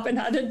the pub and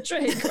had a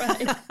drink,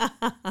 right?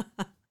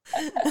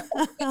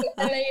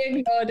 And they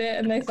ignored it,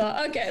 and they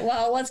thought, okay,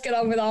 well, let's get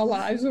on with our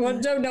lives. We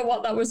don't know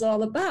what that was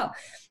all about.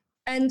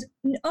 And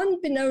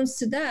unbeknownst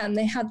to them,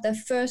 they had their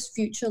first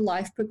future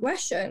life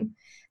progression.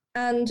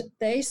 And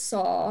they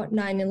saw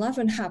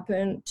 9/11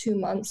 happen 2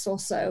 months or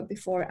so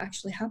before it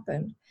actually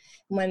happened.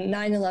 When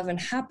 9/11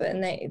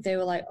 happened, they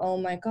were like, oh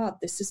my God,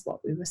 this is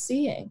what we were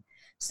seeing.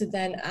 So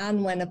then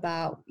Anne went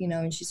about,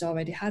 and she's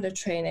already had a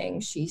training.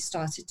 She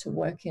started to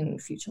work in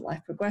future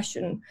life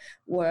progression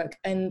work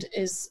and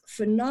is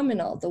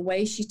phenomenal. The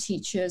way she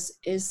teaches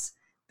is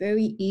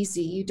very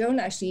easy. You don't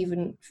actually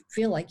even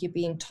feel like you're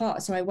being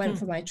taught. So I went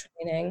for my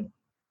training,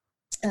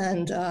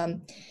 and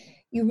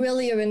you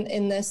really are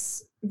in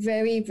this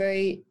very,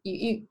 very,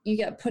 you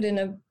get put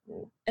in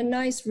a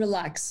nice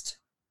relaxed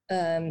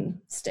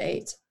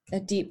state,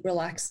 a deep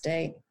relaxed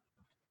state.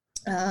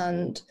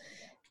 And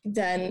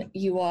then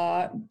you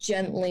are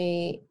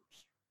gently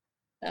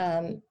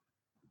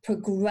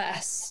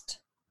progressed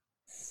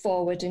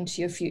forward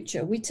into your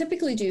future. We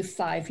typically do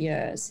 5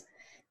 years.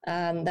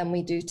 And then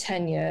we do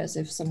 10 years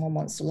if someone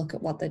wants to look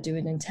at what they're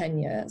doing in 10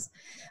 years.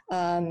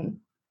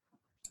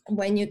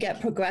 When you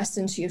get progressed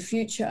into your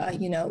future,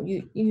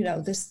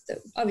 this,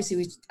 obviously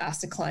we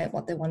ask the client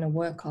what they want to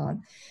work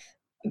on,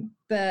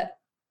 but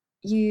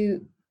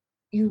you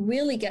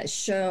really get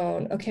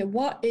shown, okay,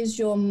 what is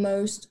your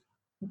most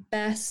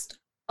best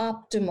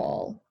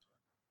optimal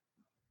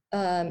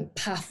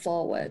path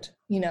forward?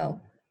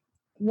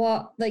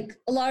 What, like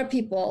a lot of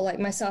people like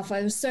myself, I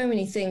have so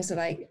many things that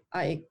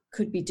I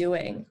could be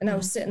doing. And I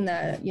was sitting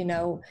there,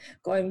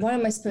 going, what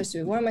am I supposed to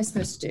do? What am I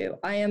supposed to do?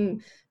 I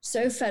am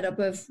so fed up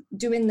of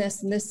doing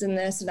this and this and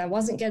this, and I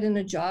wasn't getting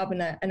a job.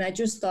 And I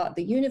just thought,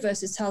 the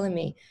universe is telling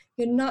me,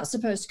 you're not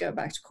supposed to go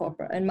back to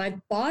corporate. And my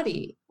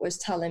body was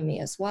telling me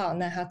as well.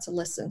 And I had to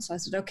listen. So I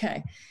said,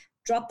 okay,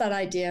 drop that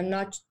idea. I'm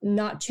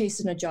not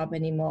chasing a job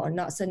anymore.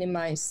 Not sending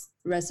my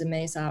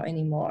resumes out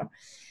anymore.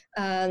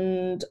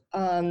 And,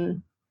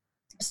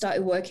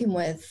 started working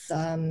with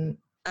Anne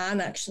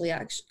actually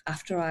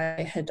after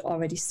I had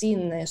already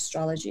seen the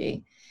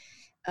astrology.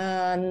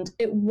 And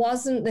it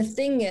wasn't, the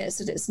thing is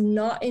that it's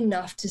not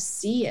enough to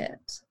see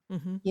it,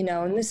 and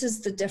this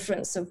is the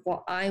difference of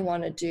what I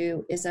want to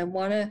do, is I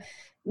want to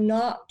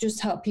not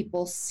just help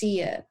people see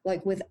it.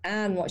 Like with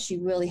Anne, what she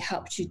really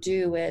helped you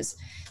do is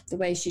the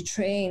way she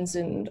trains,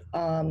 and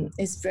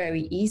is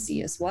very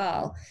easy as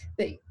well.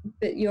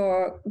 But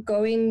you're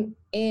going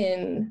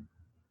in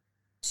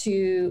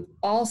to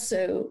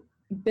also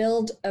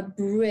build a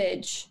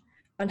bridge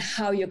on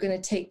how you're going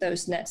to take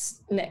those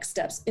next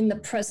steps in the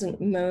present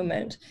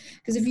moment.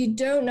 Because if you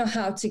don't know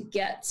how to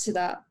get to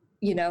that,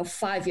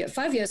 5 years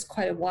is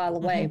quite a while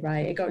away,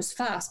 right? It goes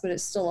fast, but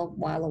it's still a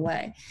while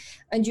away.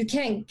 And you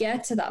can't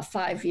get to that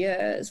 5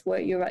 years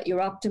where you're at your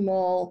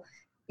optimal,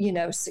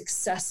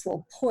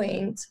 successful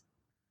point,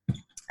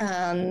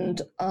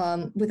 and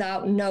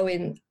without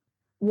knowing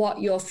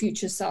what your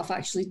future self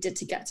actually did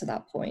to get to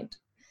that point.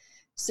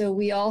 So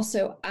we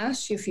also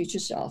ask your future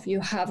self,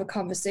 you have a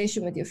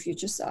conversation with your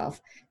future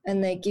self,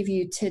 and they give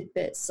you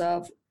tidbits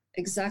of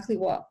exactly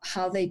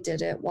how they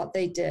did it, what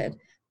they did,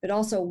 but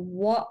also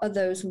what are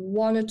those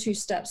 1 or 2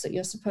 steps that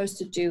you're supposed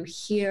to do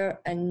here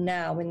and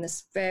now in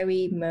this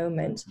very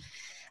moment.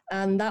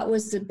 And that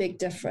was the big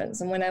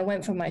difference. And when I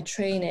went for my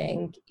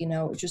training,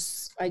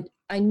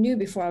 I knew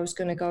before I was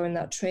going to go in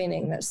that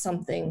training that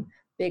something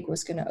big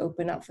was going to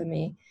open up for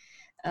me.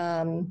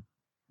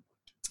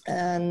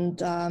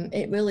 And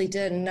it really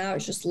did. And now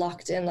it's just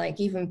locked in. Like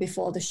even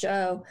before the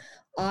show,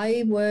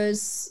 I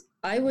was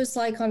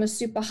like on a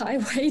super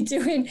highway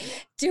doing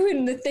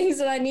the things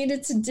that I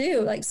needed to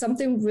do. Like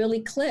something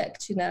really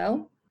clicked,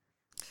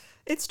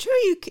 It's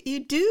true.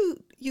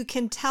 you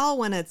can tell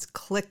when it's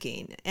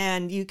clicking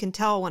and you can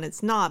tell when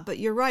it's not. But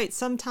you're right.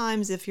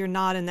 Sometimes if you're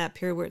not in that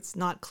period where it's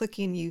not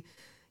clicking,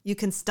 you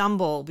can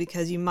stumble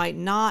because you might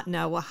not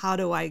know, well, how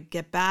do I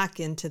get back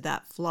into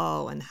that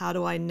flow? And how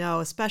do I know?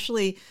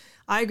 Especially,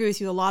 I agree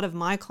with you, a lot of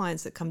my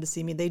clients that come to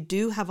see me, they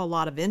do have a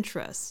lot of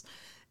interests.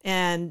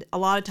 And a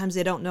lot of times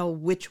they don't know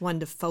which one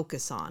to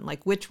focus on,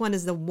 like which one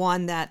is the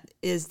one that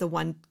is the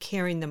one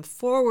carrying them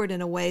forward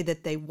in a way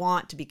that they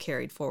want to be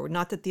carried forward.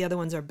 Not that the other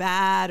ones are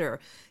bad or,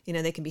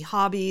 they can be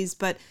hobbies,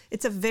 but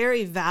it's a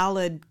very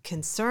valid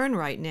concern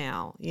right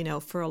now,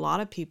 for a lot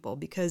of people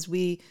because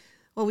we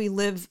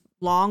live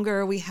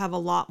longer. We have a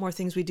lot more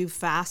things we do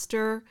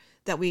faster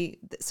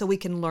so we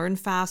can learn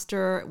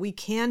faster. We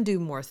can do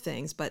more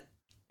things, but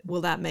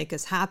will that make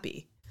us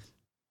happy?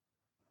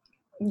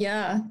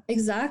 Yeah,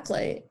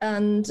 exactly.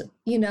 And,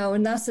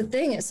 and that's the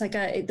thing. It's like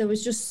there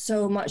was just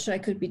so much I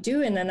could be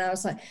doing. And I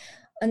was like,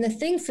 and the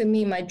thing for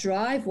me, my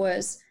drive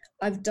was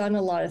I've done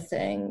a lot of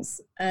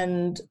things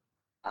and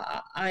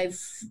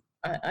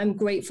I'm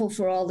grateful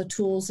for all the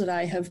tools that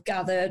I have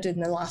gathered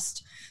in the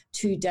last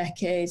 2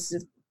 decades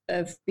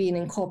of being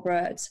in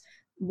corporate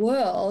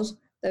world.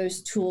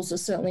 Those tools are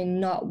certainly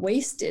not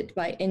wasted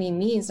by any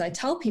means. I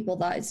tell people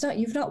that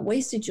you've not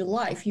wasted your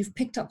life. You've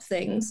picked up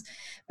things,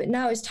 but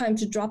now it's time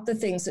to drop the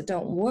things that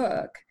don't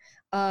work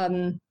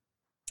in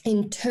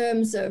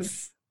terms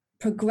of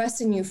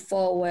progressing you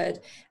forward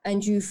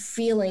and you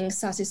feeling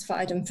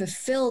satisfied and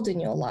fulfilled in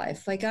your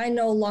life. Like I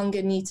no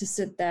longer need to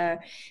sit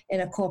there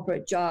in a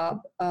corporate job,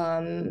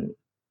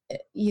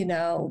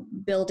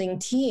 building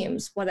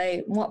teams.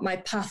 What my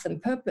path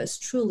and purpose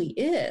truly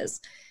is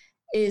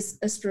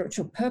a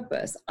spiritual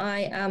purpose.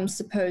 I am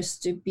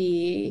supposed to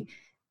be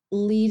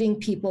leading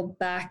people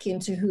back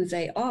into who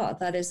they are.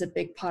 That is a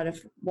big part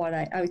of what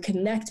I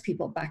connect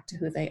people back to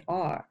who they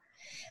are.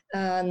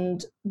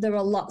 And there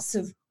are lots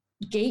of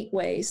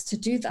gateways to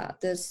do that.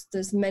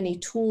 There's many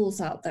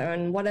tools out there,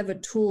 and whatever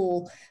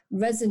tool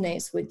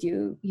resonates with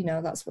you,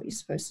 that's what you're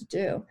supposed to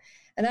do.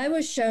 And I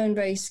was shown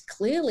very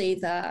clearly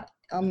that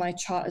on my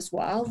chart as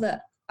well,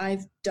 that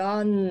I've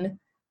done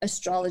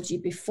astrology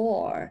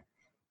before.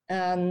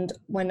 And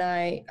when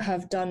I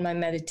have done my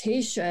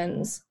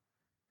meditations,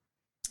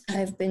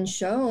 I've been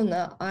shown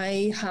that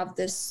I have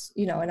this,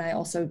 and I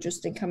also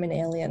just think I'm an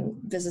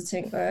alien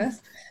visiting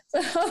Earth. So,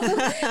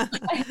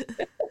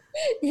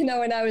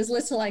 when I was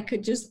little, I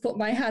could just put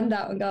my hand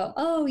out and go,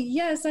 oh,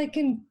 yes, I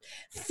can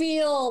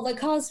feel the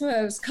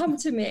cosmos come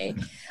to me.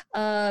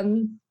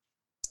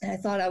 I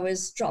thought I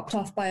was dropped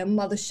off by a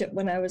mothership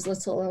when I was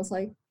little. I was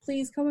like,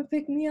 please come and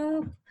pick me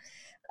up.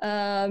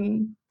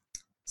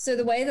 So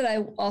the way that I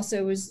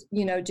also was,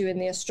 doing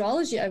the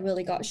astrology, I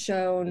really got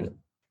shown,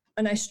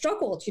 and I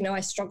struggled, I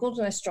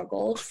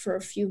struggled for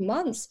a few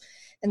months,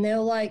 and they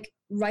were like,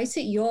 write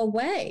it your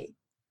way,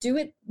 do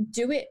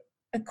it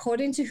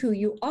according to who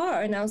you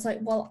are. And I was like,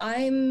 well,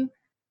 I'm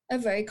a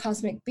very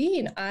cosmic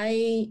being.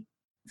 I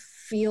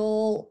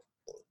feel,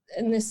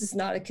 and this is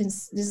not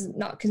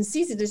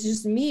conceited, it's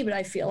just me, but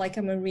I feel like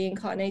I'm a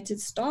reincarnated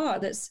star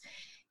that's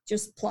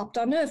just plopped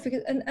on Earth.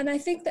 And I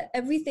think that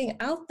everything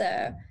out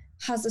there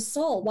has a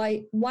soul.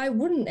 Why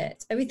wouldn't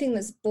it? Everything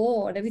that's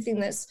born,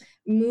 everything that's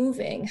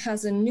moving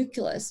has a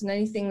nucleus, and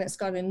anything that's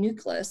got a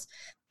nucleus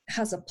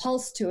has a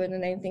pulse to it,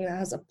 and anything that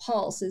has a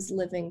pulse is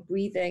living,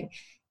 breathing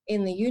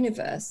in the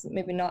universe.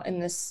 Maybe not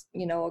in this,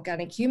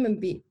 organic human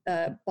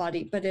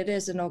body, but it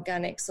is an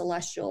organic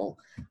celestial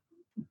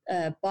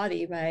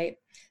body, right?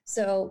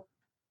 So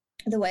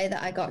the way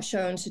that I got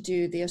shown to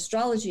do the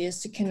astrology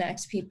is to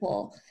connect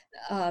people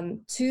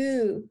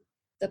to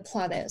the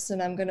planets,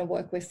 and I'm going to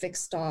work with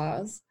fixed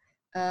stars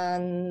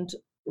and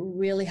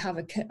really have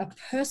a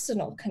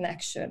personal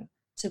connection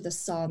to the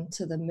sun,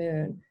 to the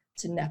moon,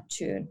 to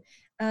Neptune,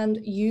 and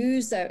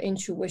use their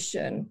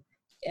intuition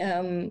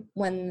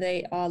when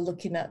they are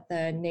looking at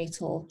their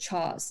natal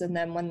charts. And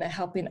then when they're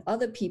helping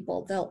other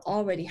people, they'll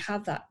already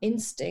have that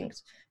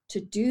instinct to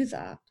do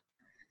that.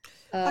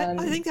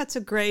 I think that's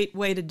a great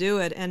way to do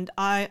it. And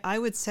I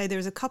would say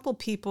there's a couple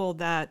people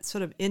that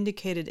sort of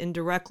indicated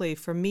indirectly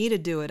for me to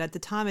do it. At the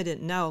time, I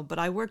didn't know, but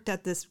I worked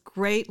at this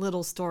great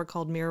little store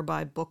called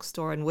Mirabai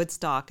Bookstore in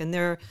Woodstock, and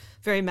they're a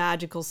very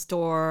magical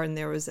store. And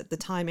there was, at the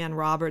time, Ann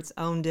Roberts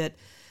owned it.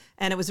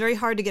 And it was very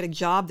hard to get a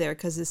job there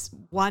because this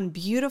one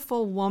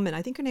beautiful woman,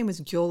 I think her name was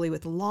Julie,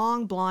 with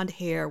long blonde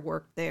hair,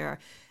 worked there.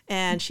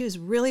 And she was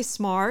really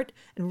smart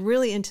and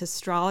really into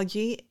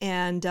astrology.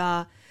 And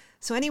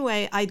so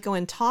anyway, I'd go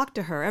and talk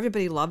to her.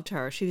 Everybody loved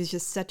her. She was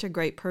just such a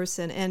great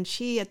person. And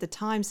she, at the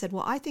time, said,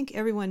 well, I think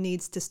everyone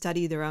needs to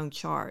study their own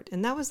chart.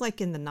 And that was like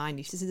in the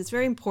 90s. She said, it's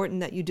very important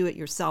that you do it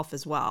yourself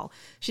as well.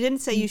 She didn't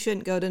say you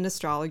shouldn't go to an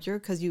astrologer,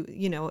 because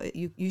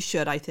you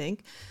should, I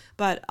think.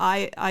 But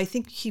I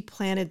think she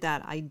planted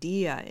that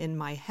idea in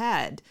my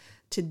head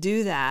to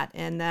do that,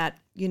 and that,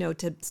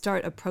 to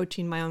start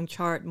approaching my own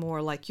chart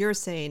more, like you're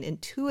saying,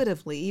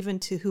 intuitively, even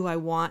to who I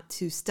want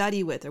to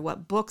study with or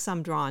what books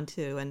I'm drawn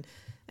to.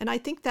 And I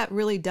think that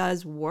really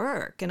does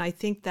work. And I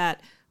think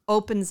that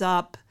opens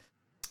up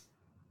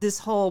this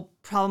whole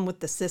problem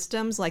with the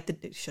systems, like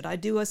should I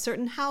do a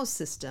certain house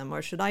system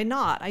or should I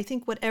not? I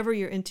think whatever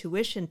your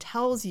intuition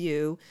tells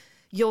you,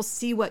 you'll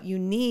see what you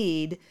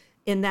need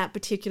in that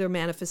particular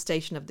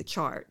manifestation of the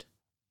chart.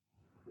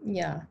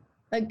 Yeah,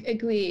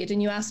 agreed.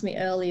 And you asked me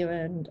earlier,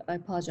 and I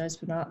apologize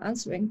for not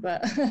answering,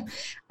 but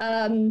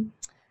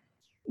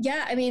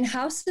yeah, I mean,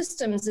 house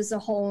systems is a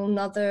whole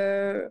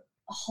nother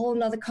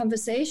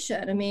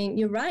conversation. I mean,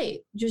 you're right.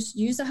 Just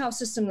use a house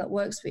system that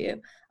works for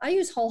you. I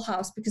use whole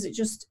house because it's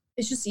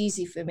just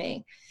easy for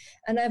me.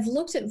 And I've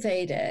looked at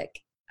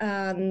Vedic,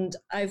 and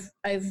I've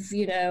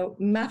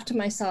mapped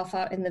myself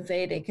out in the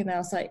Vedic, and I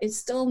was like, it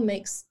still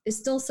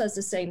says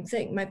the same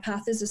thing. My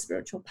path is a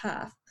spiritual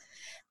path.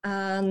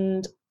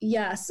 And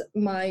yes,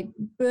 my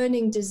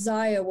burning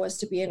desire was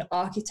to be an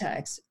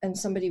architect. And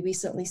somebody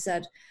recently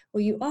said,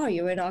 well,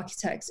 you're an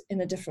architect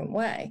in a different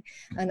way.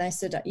 And I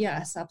said,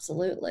 yes,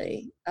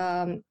 absolutely.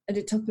 And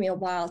it took me a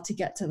while to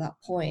get to that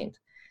point.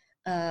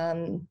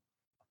 And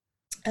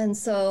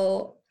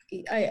so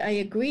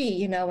I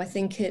agree, I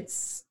think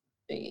it's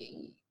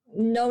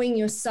knowing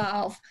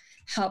yourself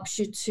helps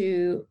you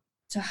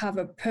to have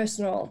a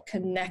personal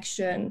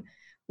connection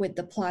with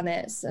the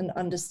planets and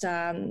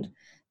understand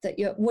that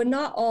we're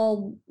not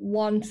all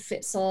one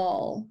fits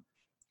all.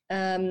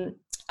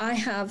 I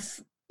have,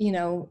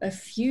 a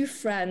few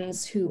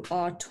friends who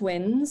are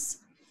twins,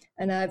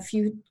 and I have a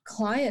few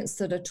clients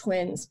that are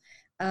twins,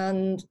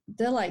 and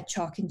they're like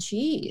chalk and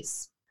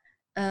cheese,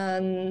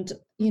 and,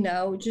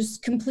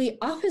 just complete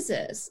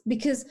opposites,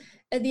 because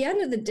at the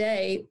end of the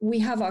day, we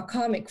have our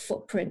karmic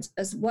footprint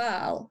as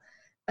well.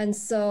 And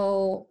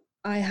so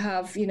I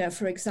have,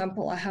 for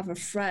example, I have a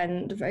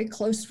friend, a very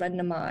close friend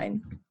of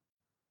mine,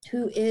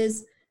 who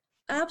is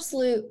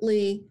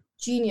absolutely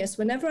genius.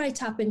 Whenever I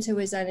tap into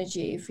his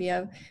energy, if we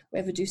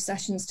ever do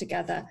sessions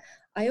together,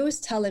 I always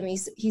tell him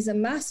he's a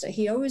master.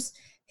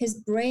 His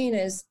brain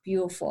is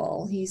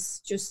beautiful.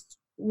 He's just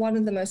one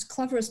of the most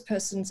cleverest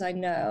persons I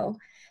know.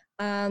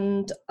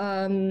 And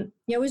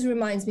he always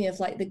reminds me of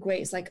like the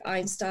greats like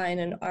Einstein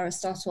and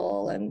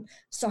Aristotle and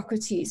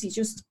Socrates. He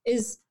just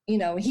is,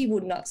 he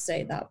would not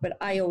say that, but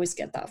I always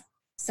get that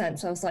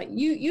sense. I was like,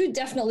 you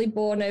definitely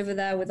born over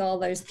there with all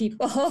those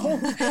people.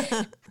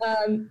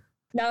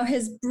 Now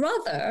his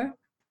brother,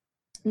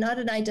 not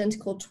an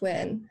identical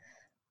twin,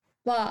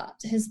 but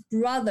his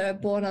brother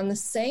born on the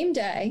same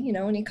day,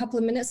 only a couple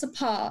of minutes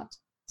apart.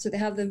 So they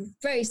have the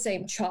very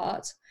same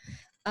chart,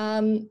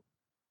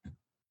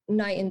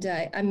 night and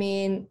day. I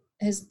mean,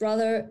 his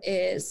brother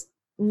is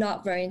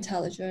not very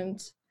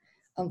intelligent,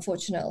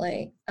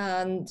 unfortunately,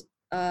 and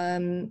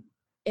in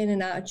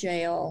and out of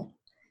jail.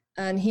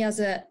 And he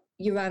has a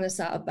Uranus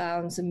out of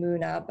bounds, a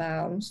moon out of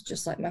bounds,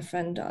 just like my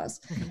friend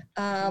does.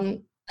 Mm-hmm.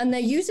 And they're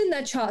using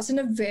their charts in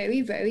a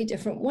very, very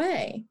different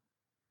way.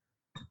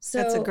 So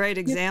that's a great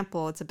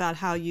example. It's about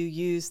how you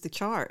use the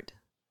chart.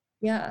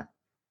 Yeah.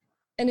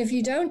 And if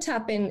you don't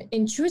tap in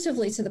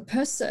intuitively to the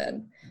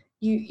person,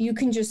 you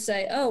can just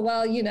say, oh,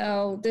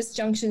 well, this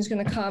junction is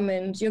going to come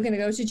and you're going to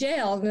go to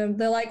jail. And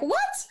they're like,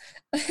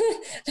 what?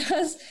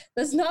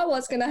 That's not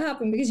what's going to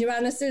happen, because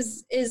Uranus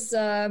is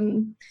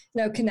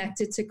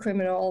connected to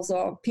criminals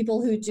or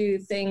people who do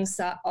things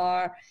that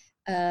are,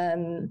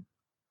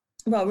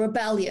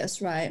 rebellious,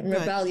 right? And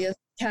rebellious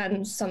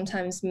can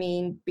sometimes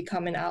mean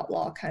become an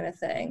outlaw kind of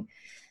thing.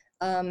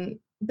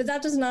 But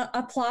that does not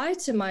apply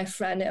to my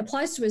friend. It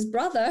applies to his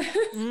brother.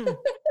 Mm.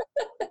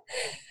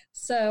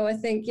 So I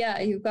think,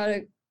 you've got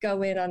to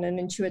go in on an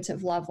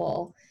intuitive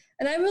level.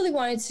 And I really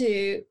wanted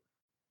to,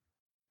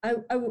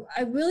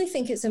 I really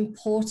think it's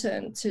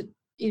important to,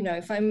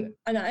 if I'm,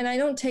 and I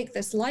don't take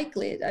this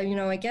lightly,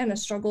 again, I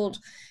struggled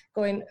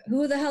going,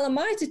 who the hell am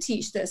I to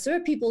teach this? There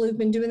are people who've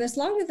been doing this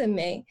longer than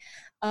me.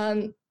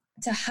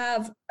 To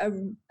have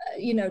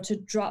to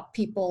drop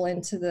people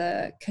into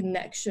the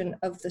connection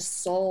of the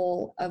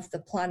soul of the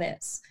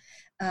planets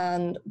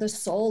and the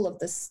soul of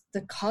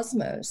the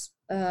cosmos,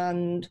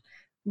 and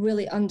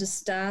really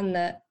understand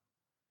that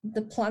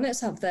the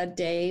planets have their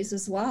days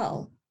as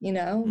well.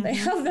 Mm-hmm. They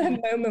have their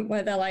moment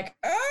where they're like,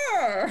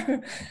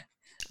 "Arr!"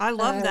 I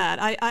love that.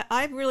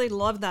 I really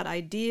love that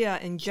idea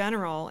in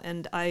general.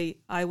 And I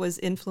was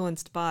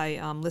influenced by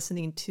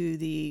listening to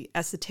the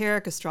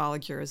esoteric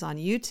astrologers on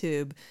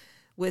YouTube,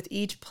 with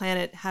each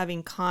planet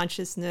having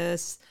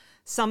consciousness,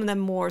 some of them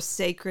more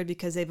sacred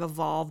because they've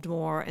evolved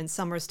more, and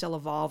some are still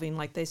evolving.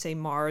 Like they say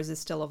Mars is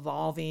still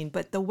evolving.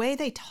 But the way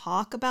they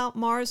talk about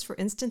Mars, for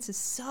instance, is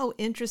so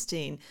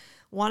interesting.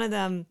 One of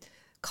them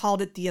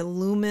called it the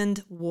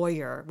illumined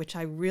warrior, which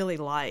I really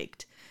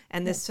liked.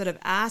 And this sort of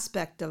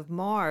aspect of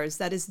Mars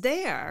that is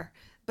there,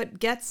 but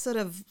gets sort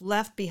of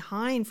left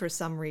behind for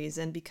some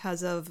reason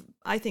because of,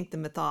 I think, the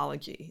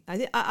mythology.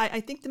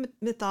 I think the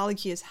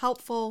mythology is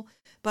helpful,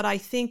 but I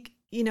think,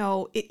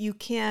 it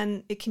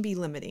can be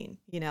limiting,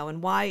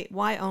 and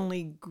why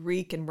only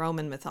Greek and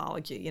Roman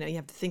mythology? You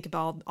have to think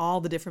about all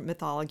the different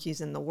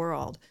mythologies in the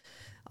world.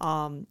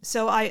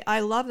 So I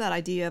love that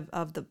idea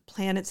of the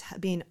planets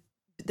being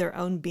their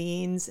own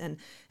beings. And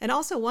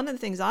also one of the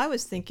things I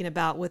was thinking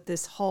about with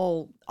this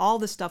all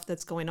the stuff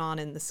that's going on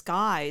in the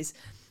skies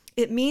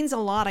it means a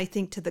lot, I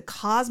think, to the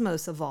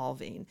cosmos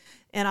evolving.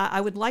 And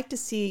I would like to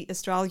see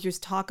astrologers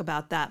talk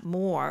about that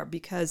more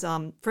because,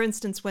 for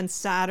instance, when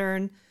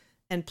Saturn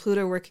and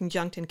Pluto were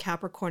conjunct in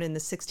Capricorn in the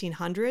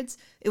 1600s,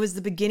 it was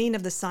the beginning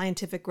of the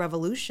scientific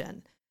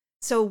revolution.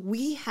 So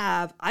we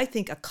have, I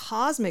think, a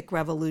cosmic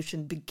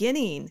revolution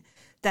beginning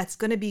that's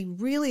going to be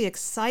really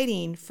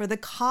exciting for the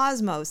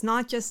cosmos,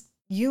 not just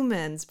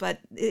humans, but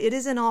it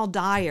isn't all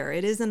dire.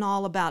 It isn't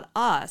all about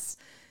us.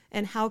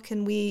 And how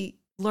can we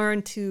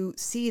learn to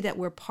see that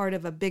we're part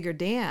of a bigger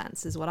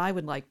dance is what I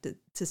would like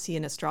to see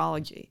in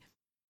astrology.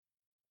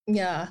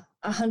 Yeah,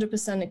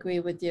 100% agree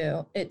with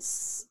you.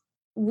 It's,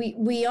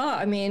 we are,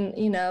 I mean,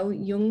 you know,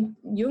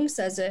 Jung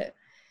says it,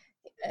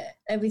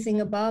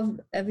 everything above,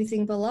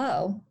 everything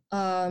below.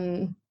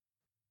 And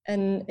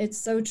it's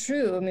so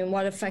true. I mean,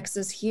 what affects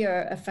us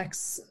here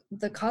affects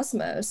the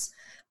cosmos.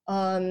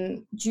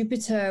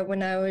 Jupiter,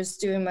 when I was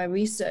doing my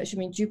research, I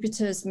mean,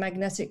 Jupiter's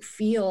magnetic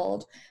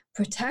field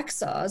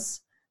protects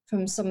us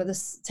from some of the,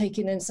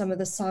 taking in some of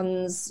the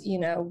sun's, you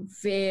know,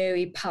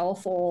 very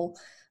powerful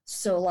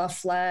solar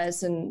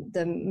flares and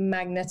the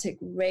magnetic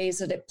rays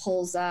that it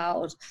pulls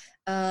out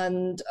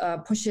and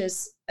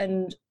pushes.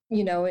 And,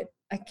 you know,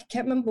 I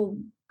can't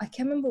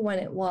remember when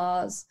it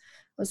was.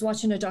 I was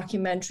watching a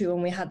documentary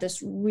when we had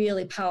this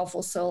really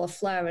powerful solar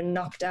flare and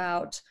knocked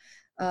out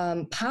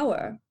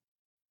power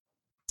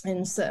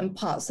in certain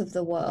parts of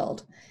the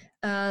world.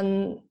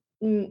 And,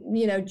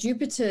 you know,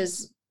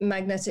 Jupiter's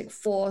magnetic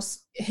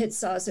force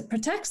hits us, it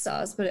protects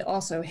us, but it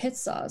also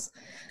hits us.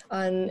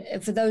 And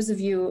for those of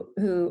you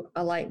who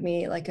are like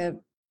me, like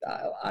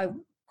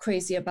I'm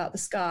crazy about the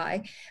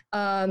sky,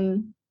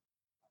 you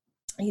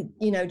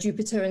know,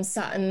 Jupiter and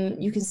Saturn,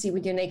 you can see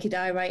with your naked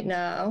eye right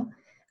now.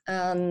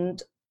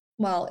 And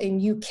well, in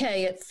UK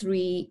at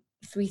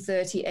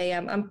 3:30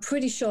 a.m. I'm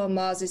pretty sure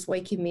Mars is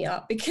waking me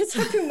up because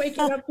I've been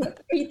waking up at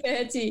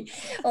 3:30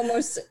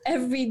 almost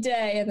every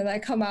day. And then I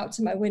come out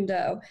to my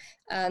window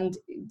and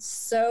it's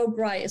so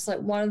bright. It's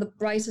like one of the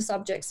brightest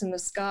objects in the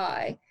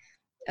sky.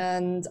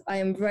 And I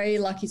am very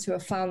lucky to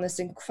have found this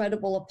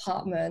incredible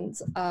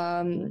apartment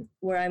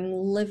where I'm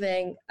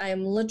living. I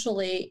am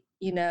literally,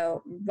 you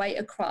know, right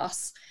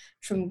across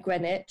from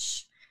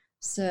Greenwich,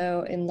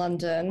 so in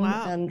London.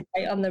 Wow. And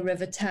right on the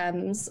River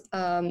Thames.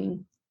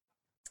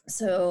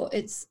 So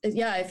it's,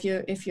 yeah, if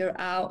you're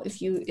out,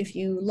 if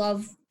you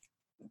love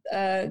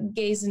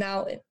gazing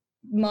out,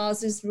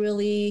 Mars is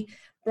really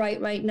bright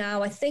right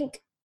now. I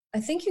think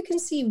you can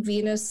see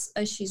Venus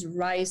as she's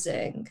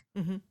rising.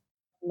 Mm-hmm.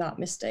 Not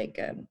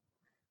mistaken.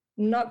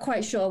 Not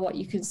quite sure what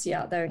you can see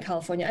out there in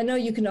California. I know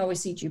you can always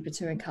see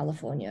Jupiter in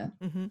California.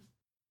 Mm-hmm.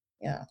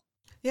 Yeah.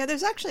 Yeah,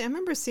 there's actually, I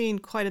remember seeing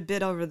quite a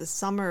bit over the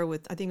summer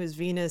with, I think it was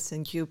Venus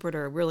and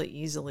Jupiter really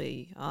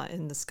easily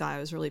in the sky.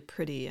 It was really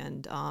pretty.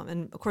 And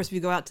of course, if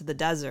you go out to the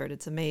desert,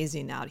 it's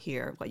amazing out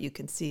here what you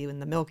can see in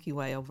the Milky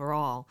Way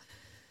overall.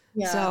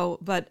 Yeah. So,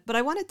 but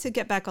I wanted to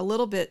get back a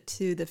little bit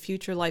to the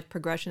future life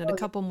progression and a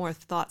couple more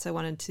thoughts I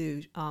wanted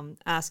to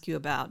ask you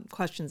about,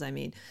 questions I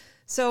mean.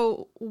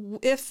 So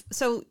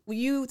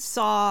you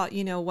saw,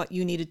 you know, what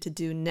you needed to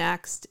do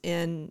next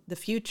in the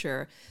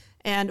future.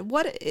 And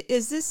what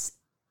is this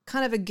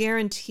kind of a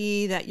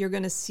guarantee that you're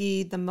going to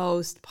see the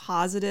most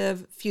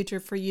positive future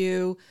for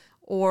you?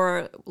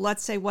 Or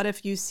let's say, what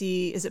if you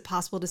see, is it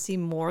possible to see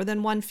more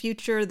than one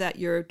future that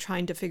you're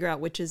trying to figure out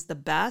which is the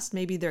best?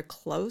 Maybe they're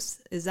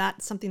close. Is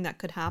that something that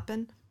could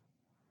happen?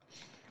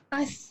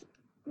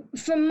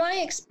 From my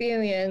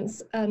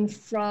experience and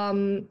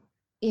from,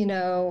 you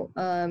know,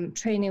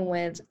 training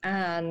with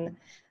Anne,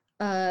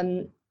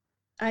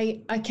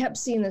 I kept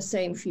seeing the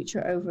same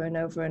future over and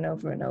over and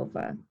over and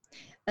over.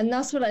 And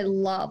that's what I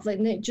love. Like,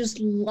 it just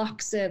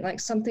locks in, like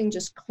something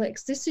just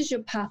clicks. This is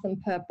your path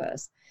and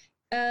purpose.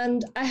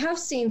 And I have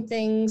seen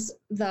things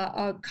that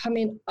are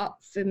coming up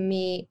for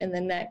me in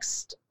the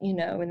next, you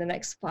know, in the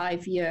next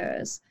 5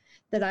 years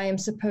that I am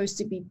supposed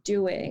to be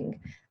doing.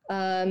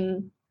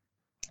 And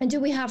do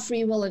we have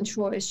free will and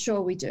choice?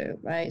 Sure we do,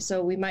 right?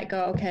 So we might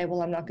go, okay,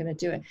 well, I'm not going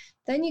to do it.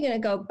 Then you're going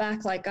to go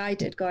back like I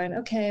did, going,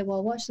 okay,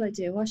 well, what should I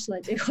do? What should I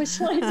do? What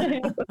should I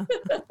do?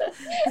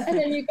 And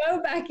then you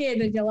go back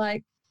in and you're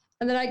like,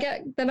 and then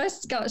I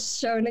got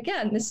shown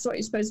again, this is what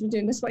you're supposed to be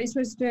doing, this is what you're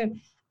supposed to be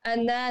doing.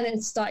 And then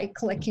it started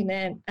clicking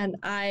in. And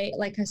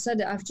like I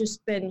said, I've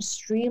just been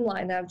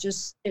streamlined.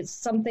 It's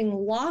something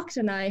locked,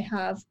 and I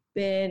have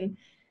been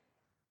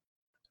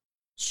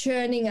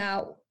churning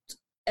out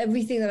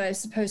everything that I was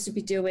supposed to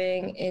be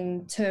doing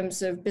in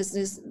terms of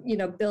business, you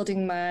know,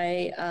 building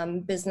my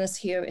business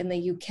here in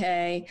the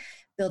UK,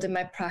 building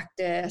my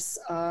practice,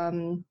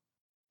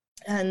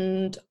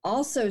 and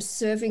also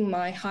serving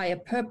my higher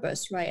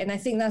purpose, right? And I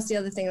think that's the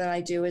other thing that I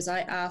do is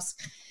I ask,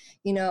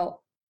 you know,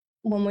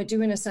 when we're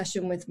doing a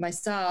session with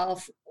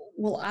myself,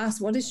 we'll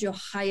ask, what is your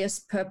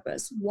highest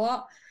purpose?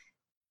 What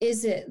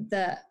is it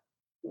that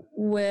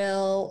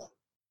will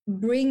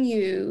bring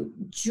you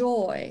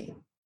joy,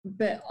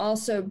 but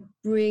also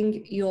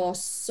bring your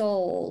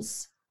soul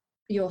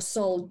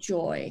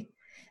joy,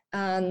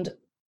 and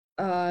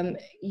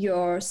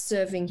you're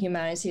serving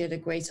humanity at a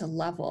greater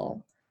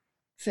level?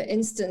 for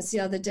instance, the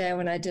other day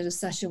when I did a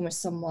session with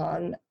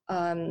someone,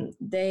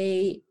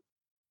 they've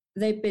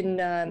been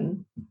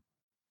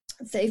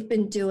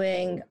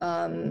doing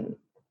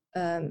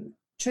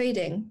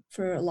trading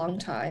for a long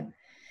time,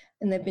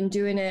 and they've been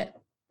doing it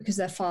because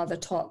their father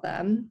taught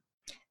them,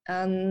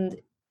 and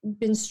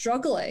been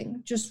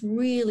struggling, just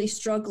really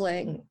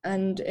struggling,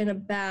 and in a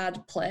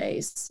bad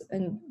place,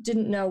 and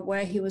didn't know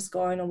where he was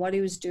going or what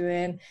he was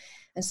doing.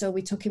 And so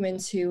we took him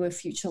into a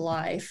future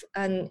life,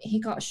 and he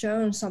got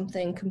shown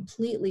something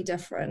completely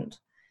different.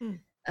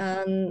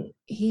 And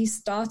he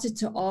started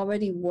to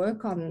already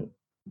work on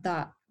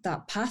that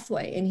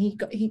pathway, and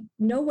he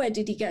nowhere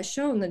did he get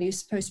shown that he was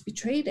supposed to be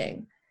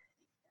trading.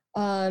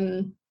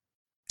 And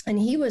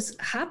he was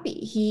happy.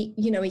 He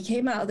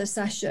came out of the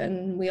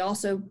session. We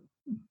also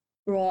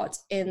brought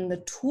in the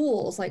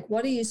tools, like,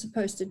 what are you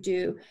supposed to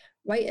do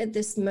right at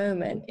this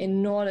moment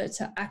in order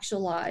to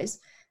actualize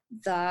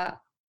that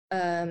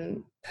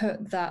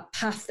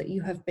path that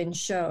you have been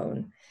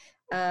shown,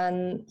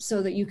 and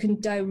so that you can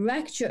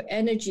direct your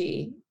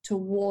energy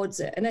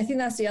towards it. And I think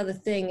that's the other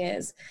thing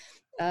is,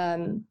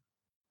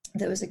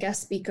 there was a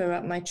guest speaker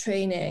at my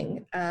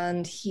training,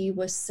 and he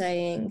was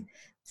saying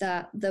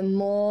that the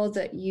more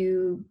that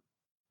you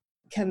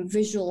can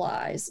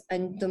visualize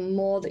and the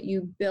more that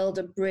you build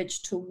a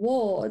bridge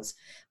towards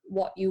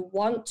what you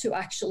want to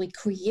actually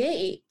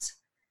create,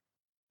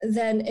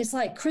 then it's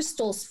like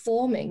crystals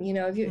forming.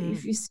 If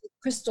you see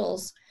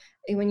crystals,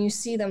 when you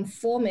see them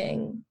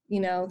forming,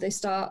 they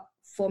start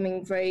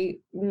forming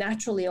very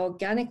naturally,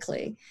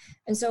 organically.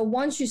 And so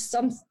once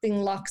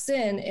something locks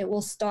in, it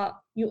will start,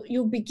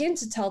 you'll begin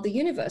to tell the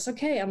universe,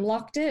 okay, I'm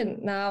locked in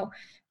now,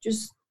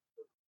 just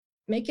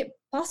make it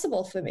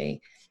possible for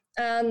me.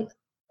 And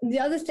the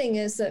other thing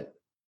is that,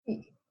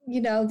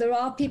 there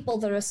are people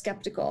that are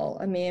skeptical.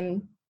 I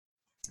mean,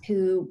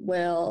 who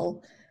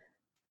will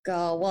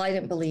go, well, I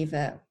didn't believe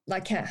it.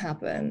 That can't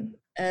happen.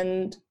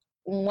 And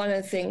one of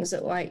the things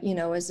that,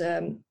 as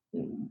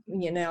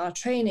our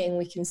training,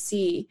 we can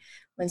see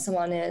when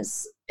someone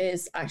is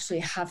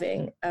actually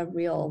having a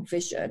real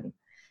vision,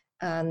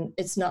 and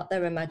it's not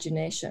their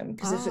imagination.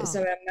 Because if it's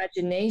their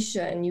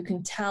imagination, you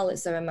can tell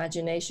it's their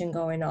imagination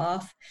going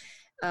off.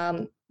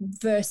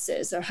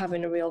 Versus they're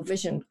having a real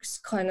vision. It's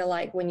kind of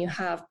like when you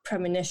have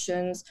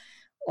premonitions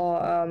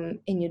or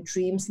in your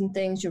dreams and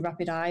things, your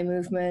rapid eye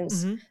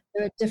movements. Mm-hmm.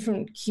 There are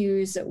different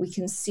cues that we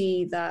can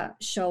see that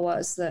show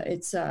us that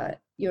it's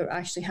you're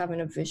actually having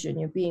a vision,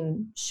 you're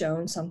being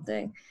shown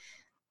something.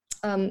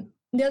 The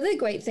other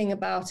great thing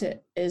about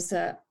it is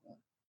that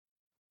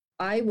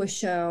I was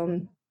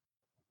shown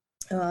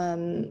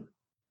that,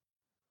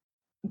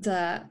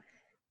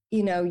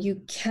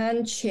 you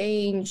can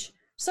change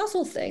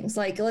subtle things.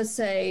 Like, let's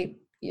say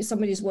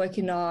somebody's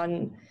working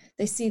on,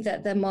 they see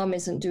that their mom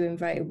isn't doing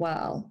very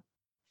well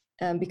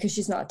because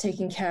she's not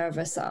taking care of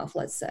herself,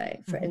 let's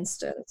say, for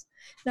instance.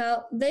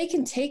 Now, they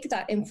can take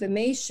that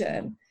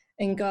information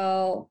and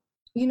go,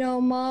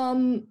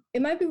 Mom,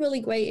 it might be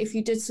really great if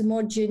you did some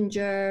more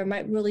ginger. It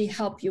might really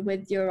help you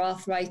with your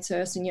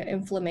arthritis and your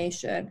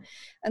inflammation.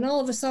 And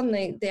all of a sudden,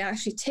 they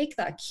actually take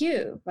that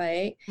cue,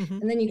 right? Mm-hmm.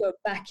 And then you go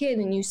back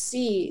in and you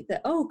see that,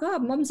 oh,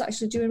 God, Mom's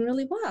actually doing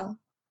really well.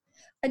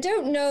 I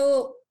don't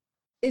know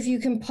if you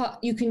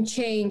can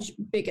change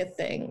bigger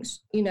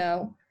things,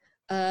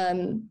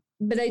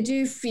 but I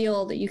do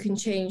feel that you can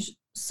change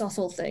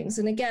subtle things.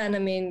 And again, I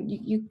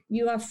mean,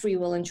 you have free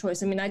will and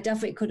choice. I mean, I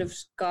definitely could have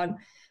gone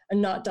and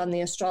not done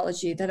the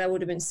astrology. Then I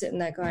would have been sitting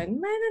there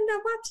going, I don't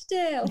know what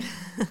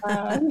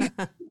to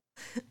do.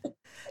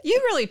 You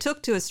really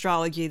took to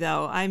astrology,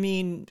 though. I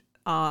mean,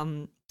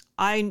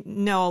 I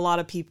know a lot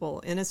of people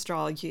in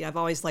astrology. I've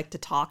always liked to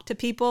talk to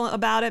people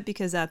about it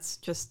because that's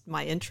just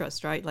my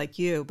interest, right? Like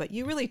you. But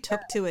you really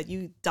took to it.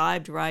 You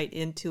dived right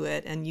into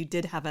it, and you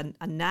did have a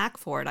knack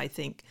for it, I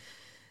think.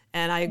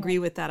 And I agree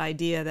with that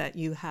idea that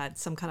you had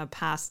some kind of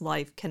past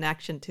life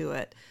connection to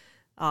it.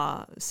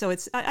 So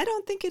I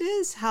don't think it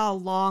is how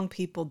long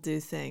people do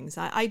things.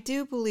 I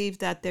do believe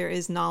that there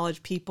is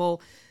knowledge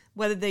people,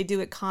 whether they do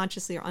it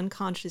consciously or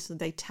unconsciously,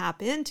 they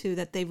tap into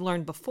that they've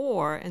learned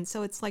before. And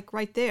so it's like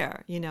right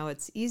there,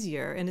 it's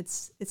easier, and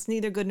it's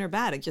neither good nor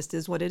bad. It just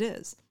is what it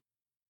is.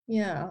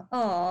 Yeah.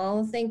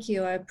 Oh, thank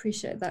you. I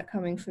appreciate that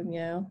coming from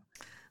you.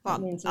 Well,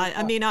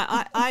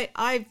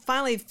 I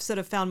finally sort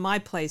of found my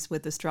place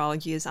with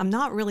astrology is I'm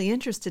not really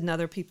interested in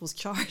other people's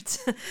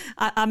charts.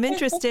 I'm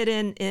interested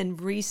in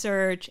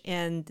research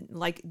and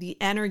like the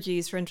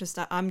energies. For interest,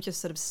 I'm just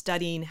sort of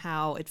studying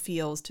how it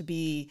feels to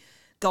be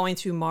going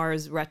through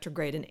Mars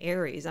retrograde in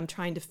Aries. I'm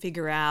trying to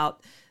figure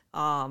out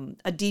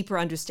a deeper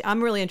understanding.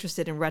 I'm really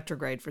interested in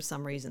retrograde for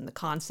some reason, the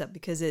concept,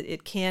 because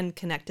it can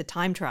connect to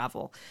time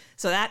travel.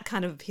 So that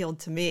kind of appealed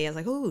to me. I was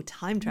like, oh,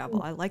 time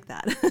travel. I like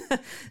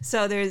that.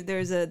 So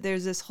there's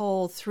this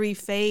whole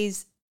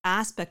 3-phase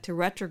aspect to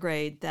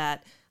retrograde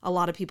that a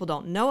lot of people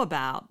don't know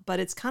about, but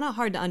it's kind of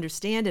hard to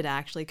understand it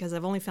actually, because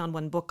I've only found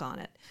one book on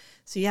it.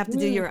 So you have to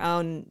do your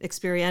own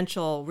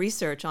experiential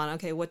research on,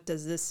 okay,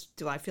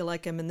 do I feel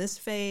like I'm in this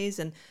phase?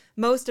 And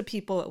most of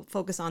people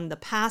focus on the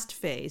past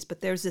phase, but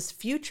there's this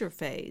future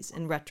phase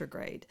in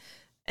retrograde.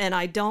 And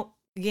I don't,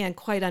 again,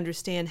 quite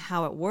understand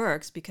how it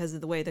works because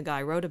of the way the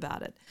guy wrote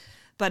about it.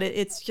 But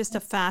it's just a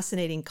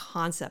fascinating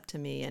concept to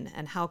me.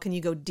 And how can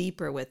you go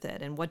deeper with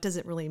it? And what does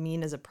it really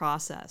mean as a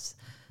process?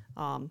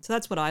 So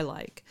that's what I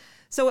like.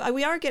 So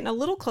we are getting a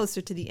little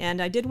closer to the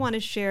end. I did want to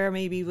share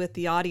maybe with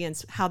the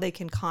audience how they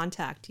can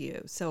contact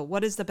you. So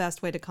what is the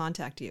best way to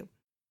contact you?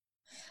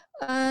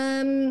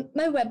 My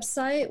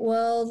website,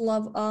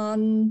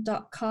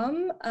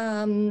 worldloveon.com.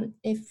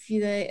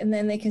 And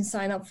then they can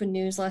sign up for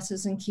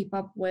newsletters and keep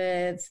up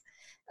with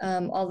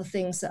all the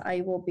things that I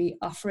will be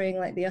offering,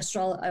 like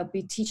I'll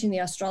be teaching the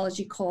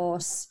astrology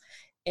course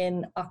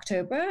in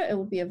October. It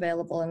will be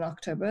available in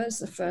October. It's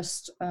the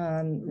first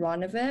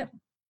run of it.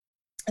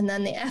 And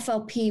then the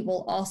FLP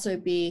will also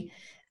be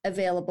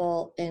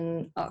available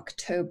in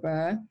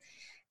October.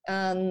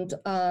 And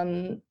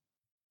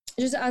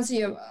just to answer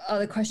your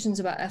other questions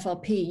about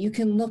FLP, you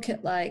can look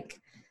at like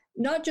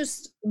not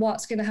just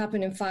what's going to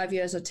happen in 5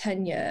 years or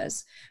 10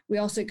 years. We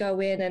also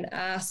go in and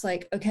ask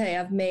like, okay,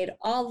 I've made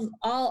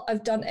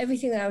I've done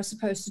everything that I was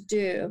supposed to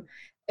do.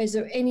 Is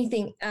there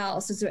anything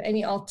else? Is there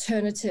any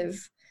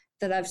alternative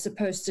that I'm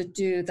supposed to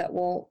do that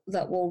will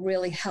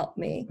really help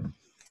me?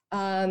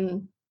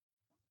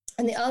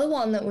 And the other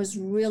one that was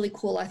really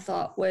cool, I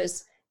thought,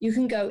 was you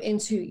can go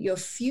into your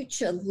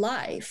future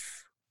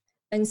life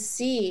and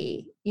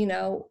see,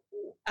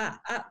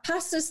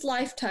 past this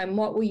lifetime,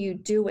 what were you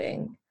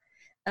doing?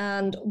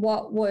 And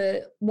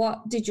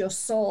what did your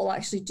soul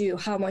actually do?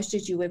 How much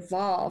did you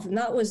evolve? And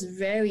that was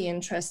very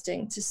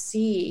interesting to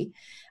see.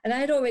 And I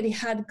had already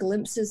had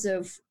glimpses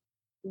of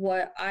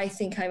where I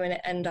think I'm going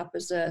to end up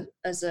as a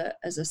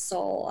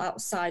soul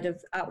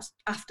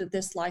after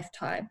this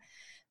lifetime.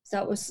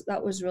 So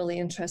that was really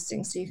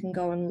interesting. So you can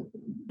go and,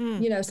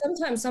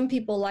 sometimes some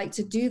people like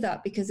to do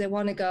that because they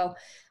want to go,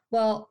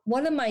 well,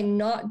 what am I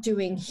not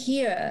doing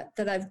here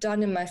that I've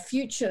done in my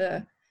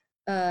future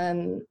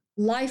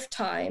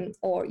lifetime?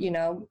 Or,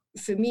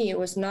 for me, it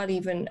was not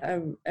even I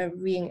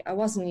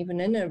wasn't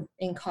even in an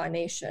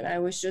incarnation. I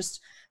was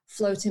just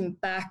floating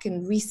back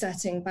and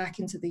resetting back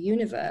into the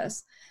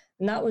universe.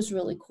 And that was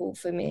really cool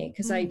for me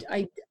because I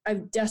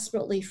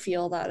desperately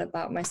feel that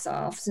about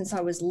myself since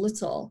I was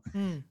little.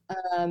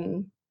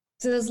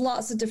 So there's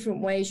lots of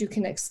different ways you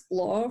can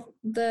explore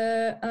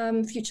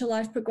the future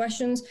life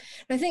progressions.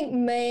 And I think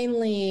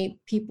mainly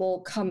people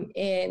come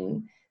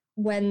in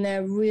when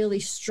they're really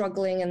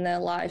struggling in their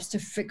lives to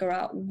figure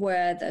out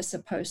where they're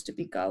supposed to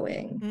be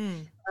going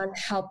and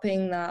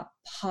helping that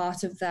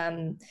part of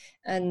them.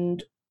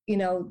 And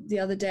the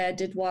other day I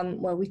did one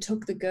where we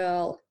took the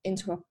girl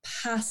into a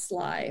past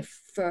life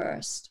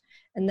first,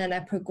 and then I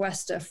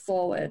progressed her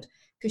forward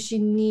because she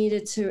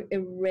needed to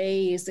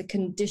erase the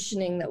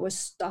conditioning that was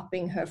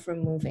stopping her from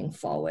moving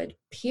forward,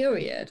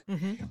 period.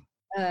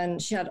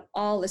 And she had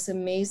all this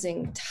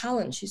amazing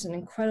talent. She's an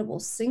incredible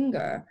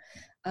singer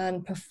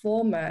and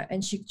performer,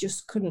 and she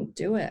just couldn't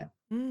do it.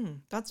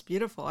 That's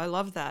beautiful. I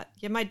love that.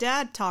 Yeah, my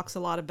dad talks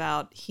a lot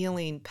about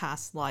healing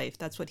past life.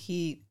 That's what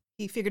he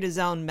figured his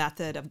own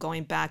method of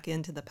going back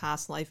into the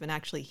past life and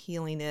actually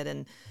healing it.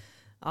 And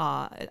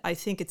I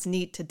think it's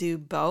neat to do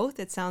both.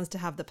 It sounds to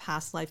have the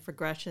past life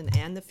progression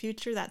and the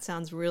future. That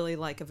sounds really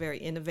like a very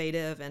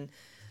innovative, and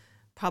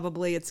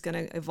probably it's going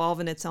to evolve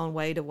in its own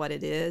way to what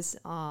it is.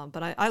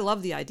 But I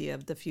love the idea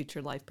of the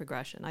future life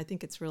progression. I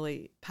think it's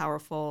really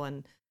powerful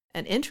and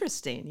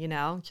interesting,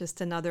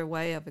 just another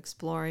way of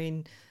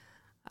exploring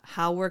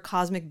how we're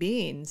cosmic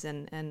beings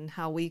and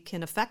how we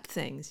can affect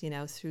things,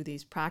 through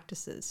these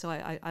practices. So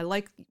I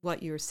like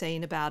what you're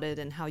saying about it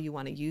and how you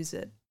want to use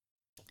it.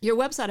 Your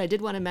website, I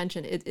did want to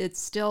mention, it's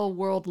still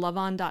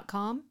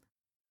worldloveon.com?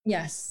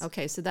 Yes.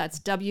 Okay, so that's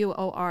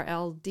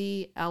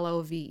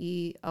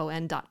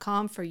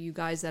WORLDLOVEON.com for you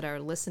guys that are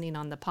listening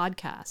on the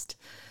podcast.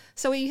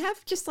 So we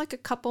have just like a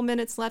couple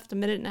minutes left, a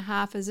minute and a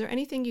half. Is there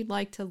anything you'd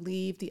like to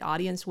leave the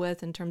audience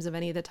with in terms of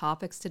any of the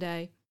topics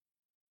today?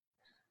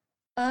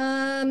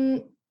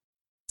 I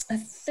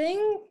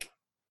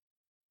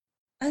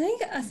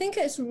think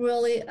it's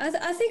really,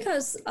 I think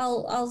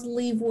I'll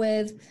leave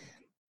with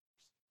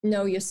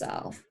know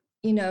yourself.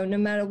 No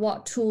matter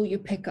what tool you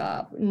pick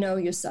up, know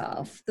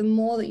yourself. The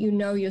more that you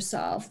know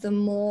yourself, the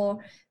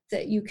more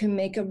that you can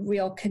make a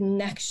real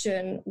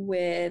connection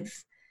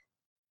with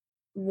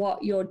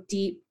what your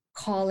deep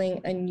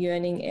calling and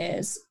yearning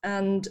is.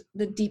 And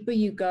the deeper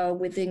you go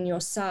within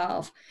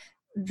yourself,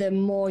 the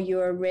more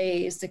you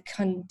erase the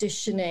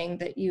conditioning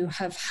that you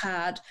have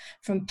had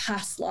from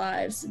past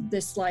lives,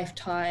 this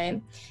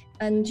lifetime.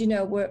 And,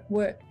 we're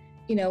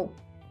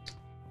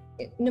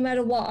no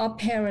matter what our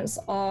parents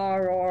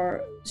are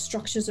or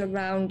structures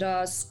around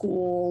us,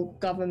 school,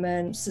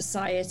 government,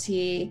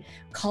 society,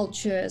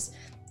 cultures,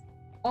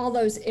 all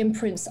those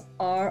imprints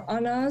are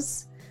on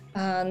us.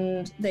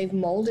 and they've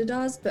molded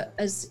us, but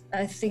as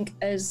I think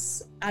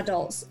as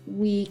adults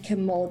we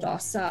can mold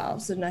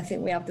ourselves, and I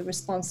think we have the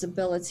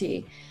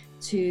responsibility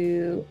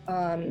to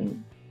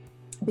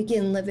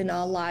begin living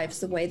our lives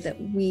the way that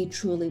we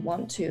truly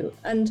want to,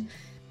 and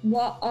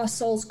what our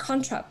soul's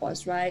contract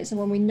was, right? So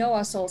when we know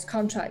our soul's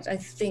contract, I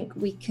think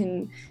we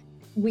can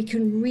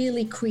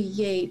really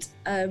create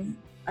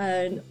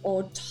an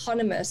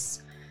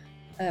autonomous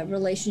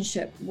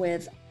relationship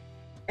with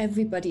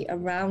everybody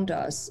around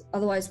us.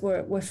 Otherwise,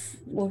 we're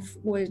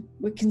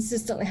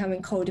consistently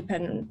having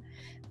codependent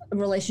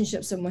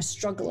relationships and we're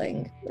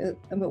struggling.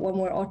 But when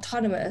we're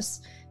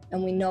autonomous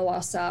and we know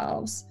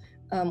ourselves,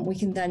 we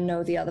can then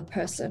know the other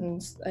person,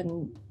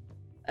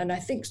 and I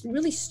think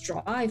really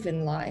strive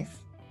in life.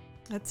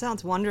 That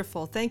sounds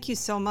wonderful. Thank you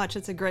so much.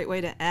 It's a great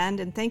way to end,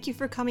 and thank you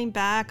for coming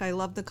back. I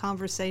love the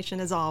conversation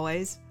as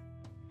always.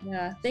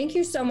 Yeah, thank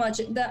you so much.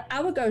 The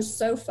hour goes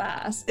so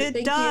fast.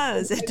 It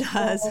does.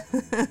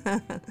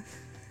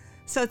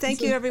 So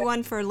thank you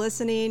everyone for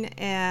listening,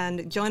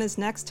 and join us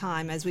next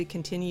time as we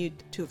continue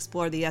to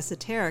explore the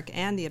esoteric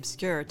and the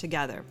obscure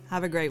together.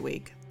 Have a great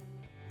week.